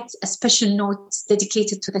usually write a special note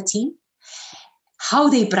dedicated to the team. How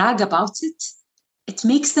they brag about it, it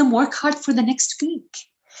makes them work hard for the next week.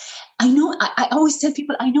 I know, I always tell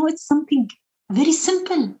people, I know it's something very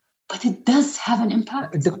simple, but it does have an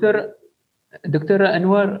impact. Dr.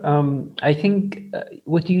 Anwar, I think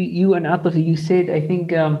what you and Atif, you said, I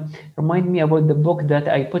think remind me about the book that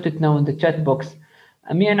I put it now in the chat box.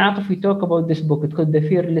 Me and Atif, we talk about this book. It's called The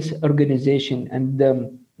Fearless Organization. And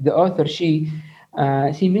the author, she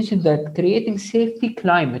mentioned that creating safety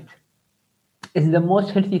climate is the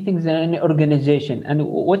most healthy things in an organization. And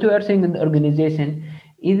what we are saying in the organization,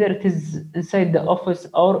 either it is inside the office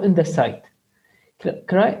or in the site.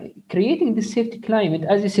 Creating the safety climate,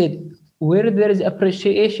 as you said, where there is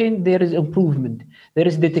appreciation, there is improvement, there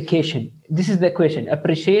is dedication. This is the question.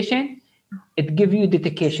 Appreciation, it gives you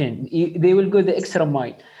dedication. They will go the extra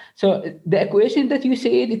mile. So the equation that you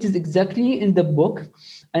said, it is exactly in the book,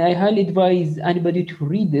 and I highly advise anybody to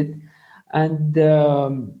read it. And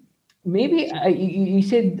maybe you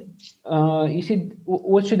said,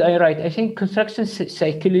 what should I write? I think construction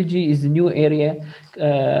psychology is a new area,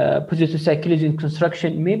 positive psychology in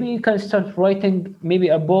construction. Maybe you can start writing maybe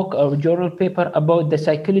a book or a journal paper about the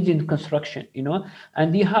psychology in construction,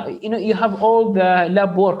 and you have all the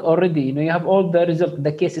lab work already, you have all the result,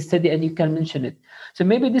 the case study, and you can mention it. So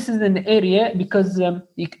maybe this is an area because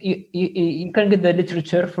you can get the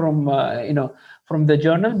literature from the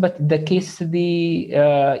journal, but the case study,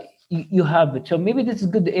 you have it. So maybe this is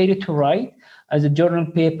a good area to write as a journal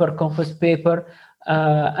paper, conference paper.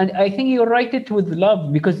 And I think you write it with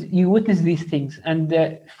love because you witness these things. And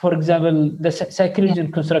for example, the psychology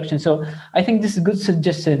in construction. So I think this is a good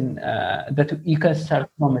suggestion that you can start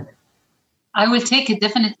from it. I will take it,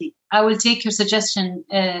 definitely. I will take your suggestion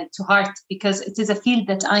to heart because it is a field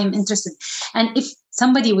that I'm interested in. And if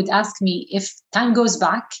somebody would ask me, if time goes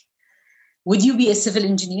back, would you be a civil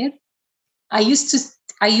engineer? I used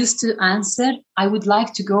to answer, I would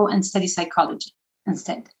like to go and study psychology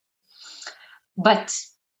instead. But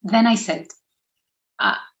then I said,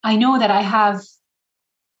 I know that I have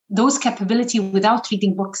those capability without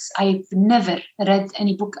reading books. I've never read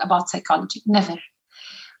any book about psychology, never.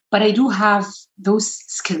 But I do have those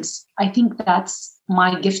skills. I think that's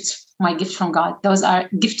my gift from God. Those are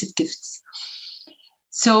gifted gifts.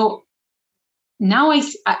 So now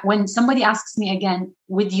when somebody asks me again,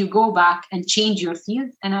 would you go back and change your field?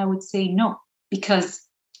 And I would say no, because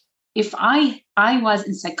if I was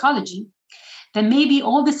in psychology, then maybe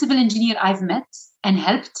all the civil engineer I've met and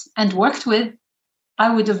helped and worked with,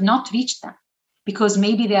 I would have not reached them. Because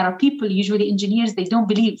maybe there are people, usually engineers, they don't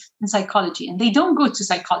believe in psychology and they don't go to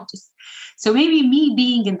psychologists. So maybe me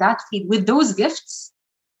being in that field with those gifts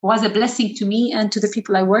was a blessing to me and to the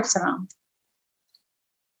people I worked around.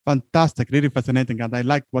 Fantastic, really fascinating. And I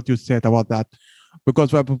like what you said about that.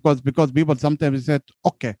 Because people sometimes said,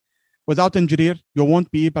 okay, without engineer, you won't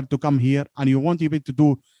be able to come here and you won't even to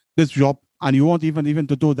do this job and you won't even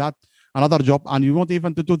to do that, another job, and you won't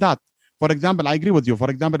even to do that. For example, I agree with you.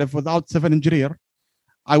 For example, if without civil engineer,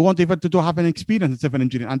 I won't even to have an experience in civil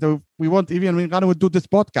engineering. And we won't even, we're going to do this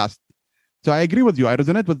podcast. So I agree with you. I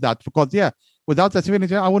resonate with that because without the civil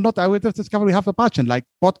engineer, I would just discover we have a passion like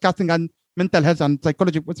podcasting and mental health and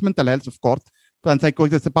psychology. It's mental health, of course, and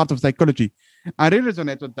psychology is a part of psychology. I really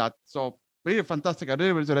resonate with that. So really fantastic. I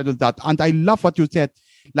really resonate with that. And I love what you said,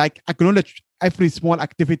 like acknowledge every small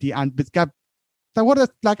activity and the word is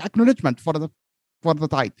like acknowledgement for the for the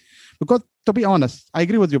site. Because to be honest, I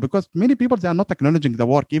agree with you, because many people, they are not acknowledging the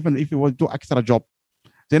work, even if you will do extra job,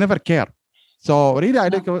 they never care. So really,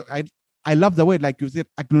 I love the way, like you said,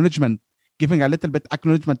 acknowledgement, giving a little bit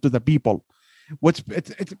acknowledgement to the people, which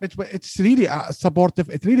it's really supportive.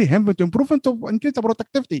 It's really helping to improve and to increase the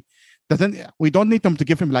productivity. We don't need them to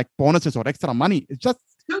give him like bonuses or extra money. It's just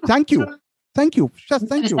thank you, just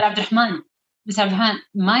thank you. Mr. Abdurrahman,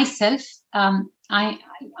 myself, I'm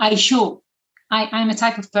a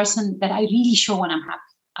type of person that I really show when I'm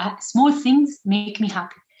happy. Small things make me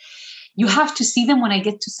happy. You have to see them when I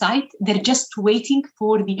get to site. They're just waiting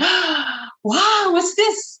for the, wow, what's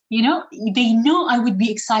this? You know, they know I would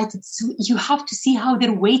be excited. So you have to see how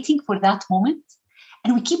they're waiting for that moment.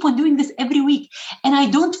 And we keep on doing this every week. And I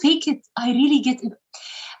don't fake it. I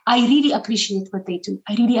really appreciate what they do.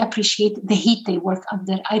 I really appreciate the heat they work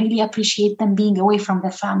under. I really appreciate them being away from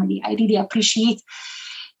their family. I really appreciate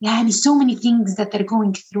so many things that they're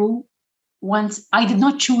going through. Once I did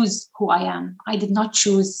not choose who I am. I did not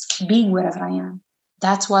choose being wherever I am.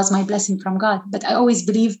 That was my blessing from God. But I always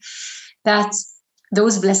believe that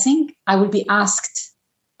those blessings I will be asked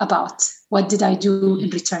about. What did I do in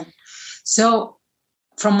return? So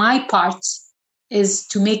from my part is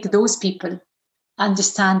to make those people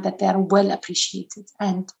understand that they are well appreciated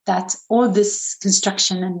and that all this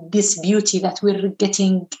construction and this beauty that we're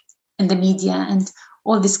getting in the media and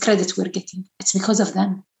all this credit we're getting, it's because of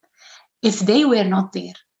them. If they were not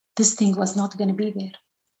there, this thing was not going to be there.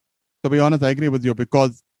 To be honest, I agree with you,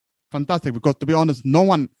 because fantastic. Because to be honest, no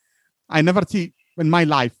one, I never see in my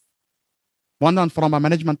life, one from a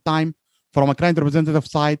management time, from a client representative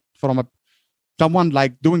side, from someone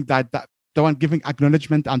like doing that, someone giving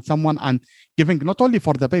acknowledgement and someone and giving not only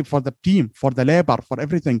for the team, for the labor, for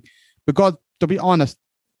everything. Because to be honest,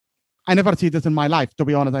 I never see this in my life. To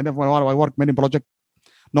be honest, I work many projects.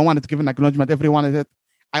 No one is giving acknowledgement. Everyone is it.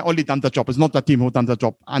 I only done the job. It's not the team who done the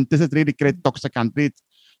job. And this is really great toxic and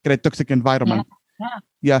great toxic environment.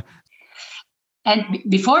 Yeah. And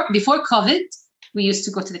before COVID, we used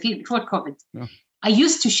to go to the field. Before COVID, I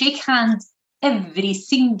used to shake hands every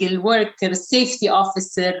single worker, safety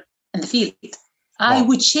officer in the field. I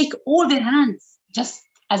would shake all their hands just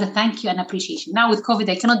as a thank you and appreciation. Now with COVID,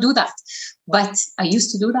 I cannot do that. But I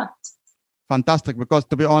used to do that. Fantastic. Because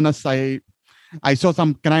to be honest, I saw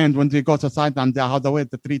some clients when they go to site and how the way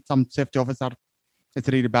they treat some safety officer, it's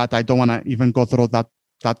really bad. I don't want to even go through that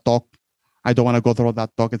talk. I don't want to go through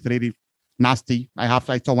that talk. It's really nasty. I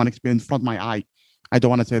saw one experience in front of my eye. I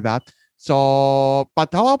don't want to say that. So,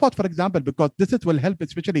 but how about, for example, because this will help,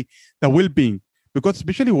 especially the well-being, because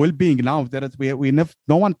especially well-being now,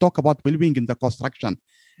 no one talk about well-being in the construction.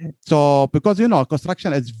 So, because,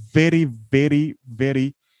 construction is very, very,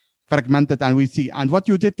 very fragmented, and we see, and what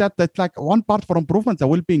you did, that's like one part for improvement, the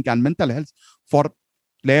well-being and mental health for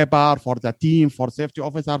labor, for the team, for safety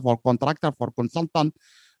officer, for contractor, for consultant.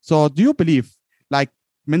 So do you believe like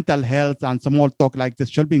mental health and small talk like this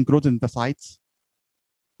should be included in the sites?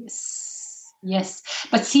 Yes.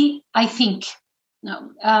 But see, I think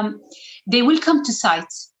they will come to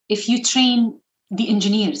sites if you train the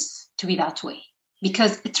engineers to be that way,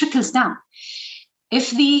 because it trickles down.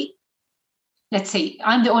 Let's say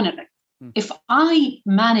I'm the owner. If I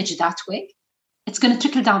manage that way, it's going to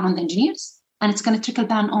trickle down on the engineers and it's going to trickle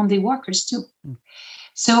down on the workers too.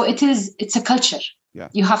 So it's a culture. Yeah.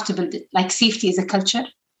 You have to build it. Like safety is a culture.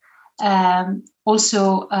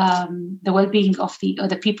 Also, the well-being of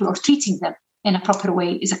the people or treating them in a proper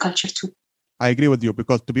way is a culture too. I agree with you,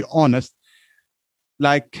 because to be honest,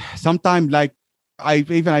 like sometimes like I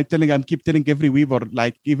keep telling every weaver,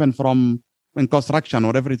 like even from in construction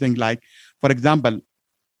or everything, like for example,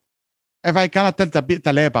 if I cannot tell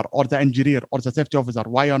the labor or the engineer or the safety officer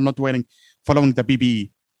why you're not following the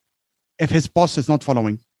PPE, if his boss is not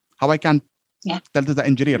following, how I can tell to the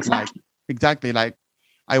engineer? Exactly. Like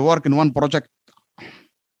I work in one project,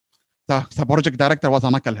 the project director was a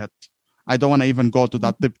knucklehead. I don't want to even go to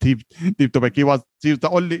that deep topic. He was the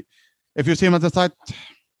only, if you see him at the site,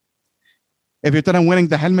 if you tell him wearing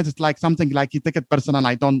the helmet, it's like something like he take it personal.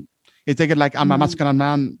 He take it like I'm a masculine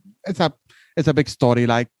man. It's a big story.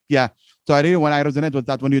 Like, yeah. So when I resonate with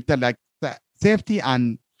that, when you tell like the safety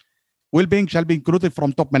and well-being shall be included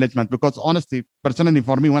from top management, because honestly, personally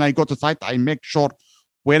for me, when I go to site, I make sure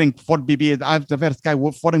wearing full PPE. I'm the first guy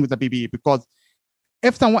following with the PPE, because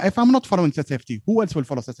if I'm not following the safety, who else will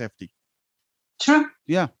follow the safety? True.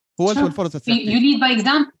 Yeah. Who else will follow the safety? You lead by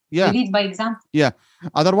example. Yeah. You lead by example. Yeah.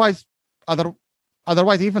 Otherwise,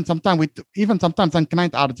 even sometimes some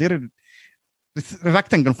clients are very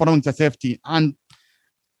reacting and following the safety, and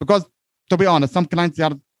because to be honest, some clients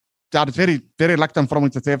they are very, very reluctant from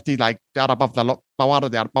the safety. Like they are above the power,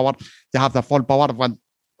 they have the full power.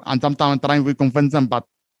 And sometimes trying to convince them, but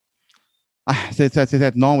they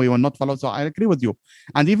said, no, we will not follow. So I agree with you.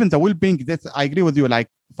 And even the well-being, I agree with you, like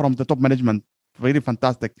from the top management, really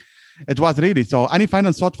fantastic. It was really. So any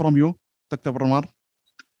final thought from you, Dr. Anwar?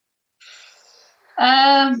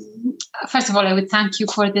 First of all, I would thank you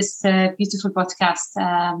for this beautiful podcast.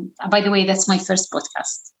 By the way, that's my first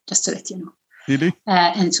podcast, just to let you know. Really?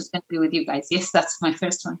 And to be with you guys. Yes, that's my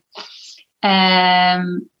first one.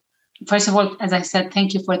 First of all, as I said,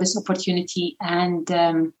 thank you for this opportunity. And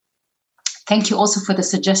thank you also for the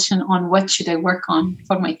suggestion on what should I work on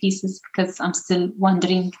for my thesis, because I'm still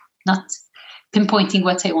wondering, not pinpointing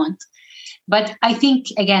what I want. But I think,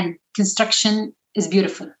 again, construction is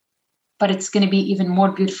beautiful. But it's going to be even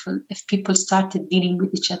more beautiful if people started dealing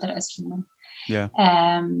with each other as human. Yeah.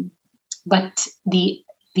 But the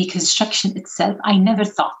construction itself, I never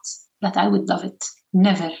thought that I would love it.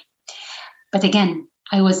 Never. But again,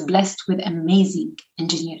 I was blessed with amazing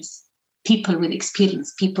engineers, people with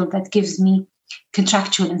experience, people that gives me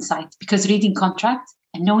contractual insight. Because reading contract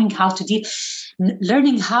and knowing how to deal,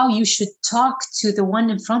 learning how you should talk to the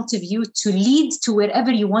one in front of you to lead to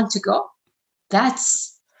wherever you want to go,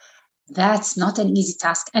 that's not an easy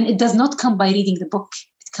task. And it does not come by reading the book.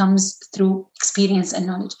 It comes through experience and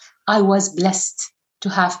knowledge. I was blessed to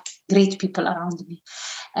have great people around me,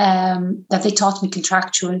 that they taught me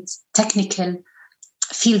contractual, technical,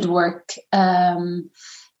 field work, even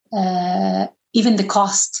the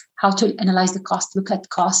cost, how to analyze the cost, look at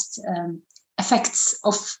cost, effects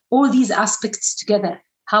of all these aspects together,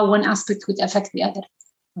 how one aspect would affect the other.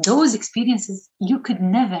 Those experiences, you could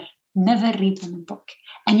never read them in a book.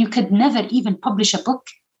 And you could never even publish a book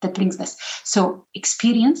that brings this. So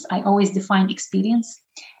experience, I always define experience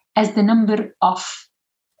as the number of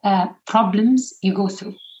problems you go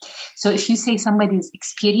through. So if you say somebody's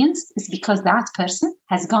experienced, it's because that person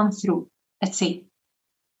has gone through, let's say,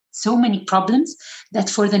 so many problems that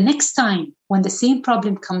for the next time when the same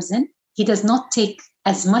problem comes in, he does not take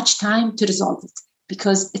as much time to resolve it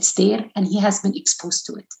because it's there and he has been exposed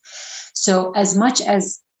to it. So as much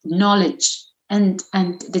as knowledge and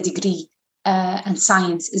the degree and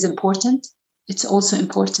science is important, it's also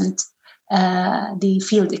important the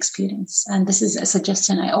field experience. And this is a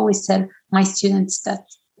suggestion I always tell my students, that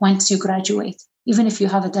once you graduate, even if you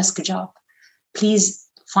have a desk job, please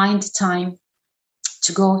find time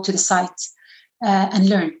to go to the site and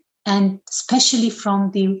learn. And especially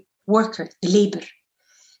from the worker, the labor,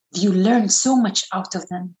 you learn so much out of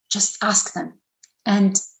them. Just ask them.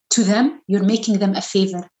 And to them, you're making them a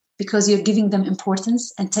favor, because you're giving them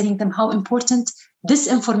importance and telling them how important this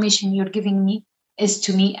information you're giving me is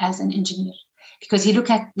to me as an engineer. Because he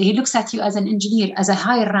looks at you as an engineer, as a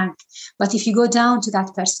higher rank. But if you go down to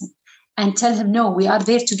that person and tell him, no, we are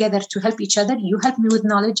there together to help each other. You help me with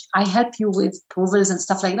knowledge. I help you with approvals and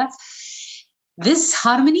stuff like that. This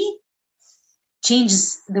harmony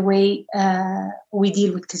changes the way we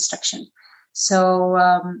deal with construction. So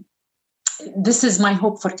this is my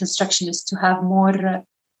hope for construction, is to have more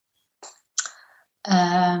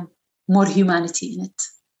humanity in it.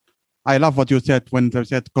 I love what you said when they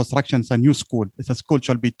said construction is a new school. It's a school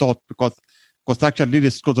shall be taught, because construction really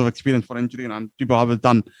is schools of experience for engineering and people have it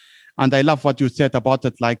done. And I love what you said about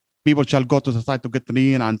it, like people shall go to the site to get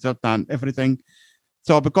trained and certain everything.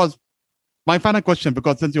 So because my final question,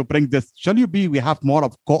 because since you bring this, we have more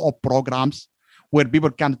of co-op programs where people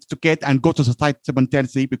can educate and go to the site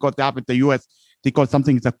simultaneously, because they have in the US, they call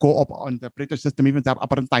something is a co-op on the British system, even they have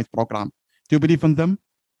apprentice program. Do you believe in them?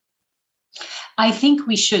 I think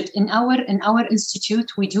we should. In our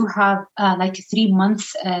institute, we do have like a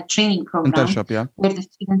 3-month training program. Internship, yeah. Where the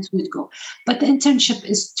students would go. But the internship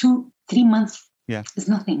is 2-3 months. Yeah. Is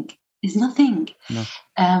nothing. It's nothing. No.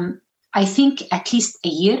 I think at least a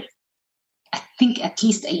year.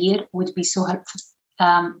 Would be so helpful.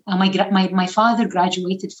 My father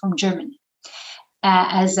graduated from Germany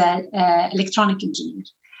as an electronic engineer.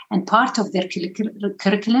 And part of their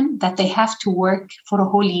curriculum that they have to work for a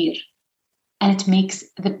whole year. And it makes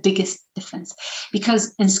the biggest difference.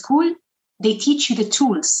 Because in school, they teach you the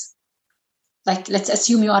tools. Like, let's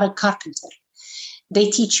assume you are a carpenter.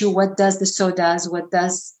 They teach you what does the saw does, what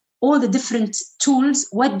does all the different tools,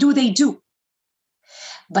 what do they do?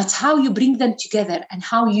 But how you bring them together and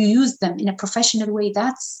how you use them in a professional way,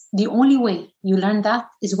 that's the only way you learn that,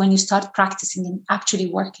 is when you start practicing and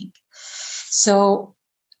actually working. So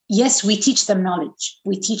yes, we teach them knowledge.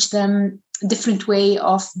 We teach them a different way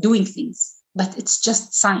of doing things, but it's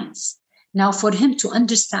just science. Now, for him to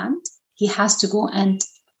understand, he has to go and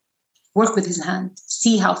work with his hand,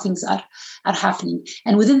 see how things are happening.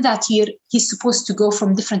 And within that year, he's supposed to go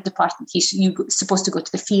from different departments. He's supposed to go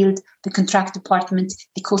to the field, the contract department,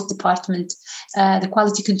 the cost department, the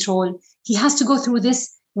quality control. He has to go through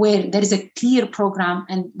this where there is a clear program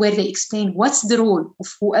and where they explain what's the role of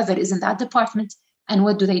whoever is in that department and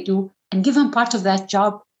what do they do, and give him part of that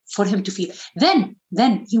job for him to feel.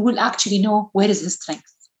 Then he will actually know where is his strength.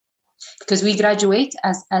 Because we graduate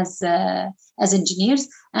as engineers,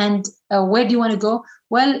 and where do you want to go?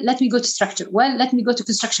 Well, let me go to structure. Well, let me go to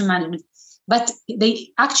construction management. But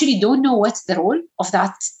they actually don't know what's the role of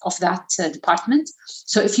that department.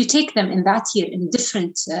 So if you take them in that year in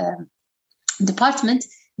different department,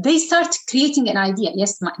 they start creating an idea.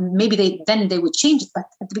 Yes, maybe they would change it, but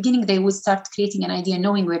at the beginning they would start creating an idea,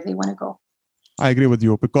 knowing where they want to go. I agree with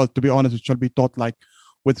you, because to be honest, it should be taught like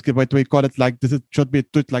what we call it, like this should be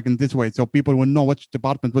taught like in this way, so people will know which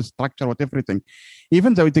department, which structure, what everything.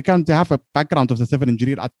 Even though they have a background of the civil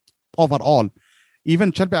engineer overall.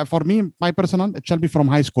 Even shall be, for me, my personal, it shall be from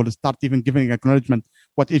high school. Start even giving acknowledgement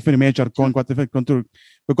what every major going, what every control,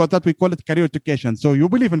 because that we call it career education. So you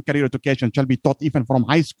believe in career education shall be taught even from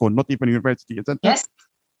high school, not even university, isn't it? Yes,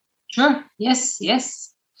 sure.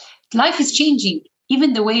 Yes. Life is changing.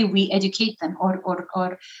 Even the way we educate them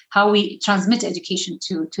or how we transmit education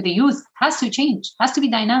to the youth has to change, has to be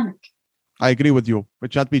dynamic. I agree with you.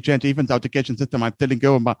 It should be changed. Even the education system, I'm telling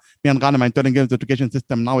you, me and Ghanem, I'm telling you, the education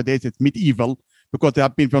system nowadays is medieval, because they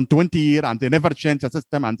have been from 20 years and they never change the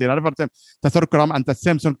system, and they never change the curriculum, and the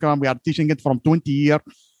same curriculum. We are teaching it from 20 years.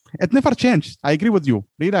 It never changed. I agree with you.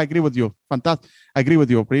 Really, I agree with you. Fantastic. I agree with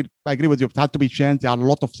you. Really, I agree with you. It had to be changed. There are a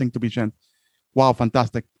lot of things to be changed. Wow,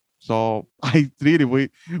 fantastic. So we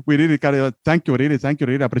really thank you.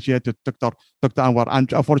 Really appreciate it, Dr. Anwar. And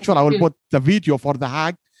for sure, I will put the video for the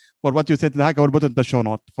hack, for what you said, the hack, I will put it in the show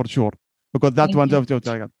note for sure, because that one of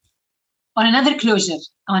the. On another closure,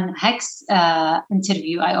 on Heck's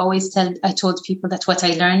interview, I told people that what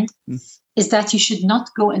I learned is that you should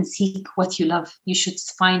not go and seek what you love. You should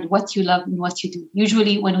find what you love in what you do.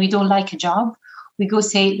 Usually when we don't like a job, we go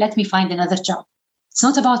say, let me find another job. It's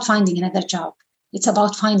not about finding another job. It's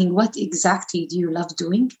about finding what exactly do you love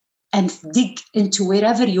doing, and dig into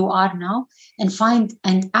wherever you are now and find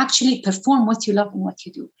and actually perform what you love and what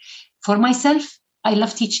you do. For myself, I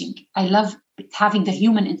love teaching. I love having the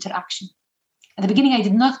human interaction. At the beginning, I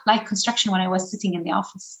did not like construction when I was sitting in the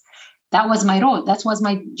office. That was my role. That was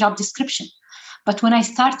my job description. But when I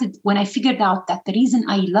figured out that the reason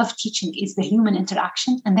I love teaching is the human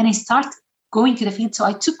interaction, and then I started going to the field. So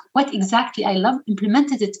I took what exactly I love,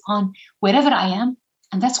 implemented it on wherever I am.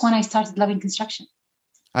 And that's when I started loving construction.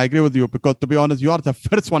 I agree with you, because to be honest, you are the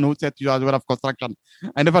first one who said you love construction.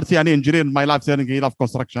 I never see any engineer in my life saying he loves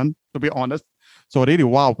construction, to be honest. So really,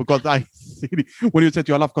 wow, because when you said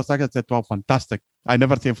you love construction, I said, wow, fantastic. I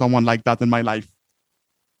never seen someone like that in my life.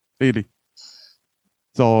 Really.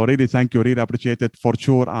 So really, thank you. Really appreciate it for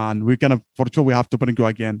sure. And we have to bring you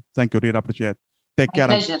again. Thank you. Really appreciate it. Take care.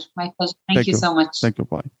 My pleasure. Thank you so much. Thank you.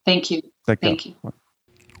 Bye. Thank you. Thank you. Bye.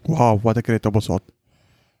 Wow, what a great episode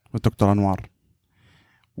with Dr. Anwar.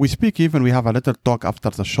 We have a little talk after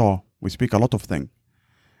the show. We speak a lot of things.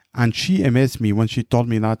 And she amazed me when she told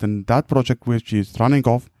me that in that project which she's running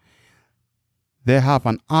off, they have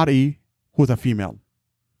an RE who's a female.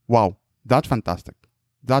 Wow, that's fantastic.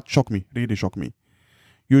 That shocked me, really shocked me.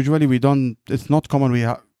 Usually it's not common.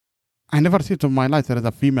 I never see it in my life. There is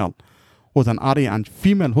a female who's an RE and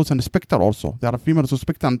female who's an inspector also. There are females who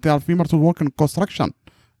inspect and there are females who work in construction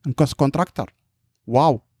and contractor.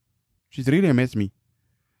 Wow. She's really amazed me.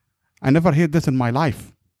 I never heard this in my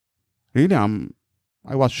life. Really,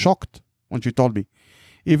 I was shocked when she told me.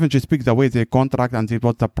 Even she speaks the way they contract, and she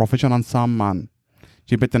put the professionalism, and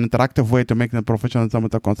she put an interactive way to make the professionalism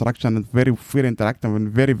with the construction. It's very, very interactive and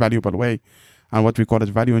very valuable way. And what we call it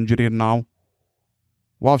value engineer now.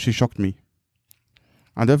 Wow, she shocked me.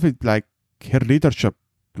 And if it her leadership,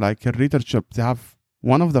 they have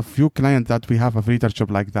one of the few clients that we have a leadership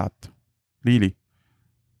like that. Really.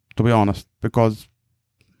 To be honest. Because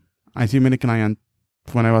I see many clients,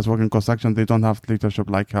 when I was working in construction, they don't have leadership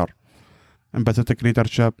like her. Empathetic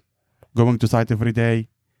leadership, going to site every day,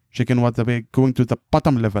 checking what's the way, going to the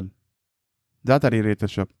bottom level. That's a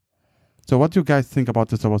leadership. So what do you guys think about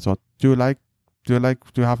this episode? Do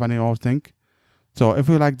you have any other thing? So if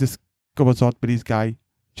you like this episode, please guys,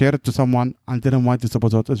 share it to someone and tell them why this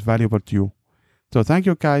episode is valuable to you. So thank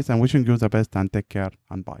you guys, and wishing you the best, and take care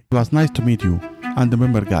and bye. It was nice to meet you. And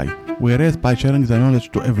remember guys, we raise by sharing the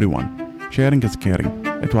knowledge to everyone. Sharing is caring.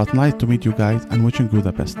 It was nice to meet you guys, and wishing you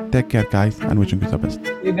the best. Take care guys, and wishing you the best.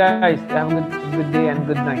 You guys have a good day and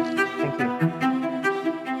good night.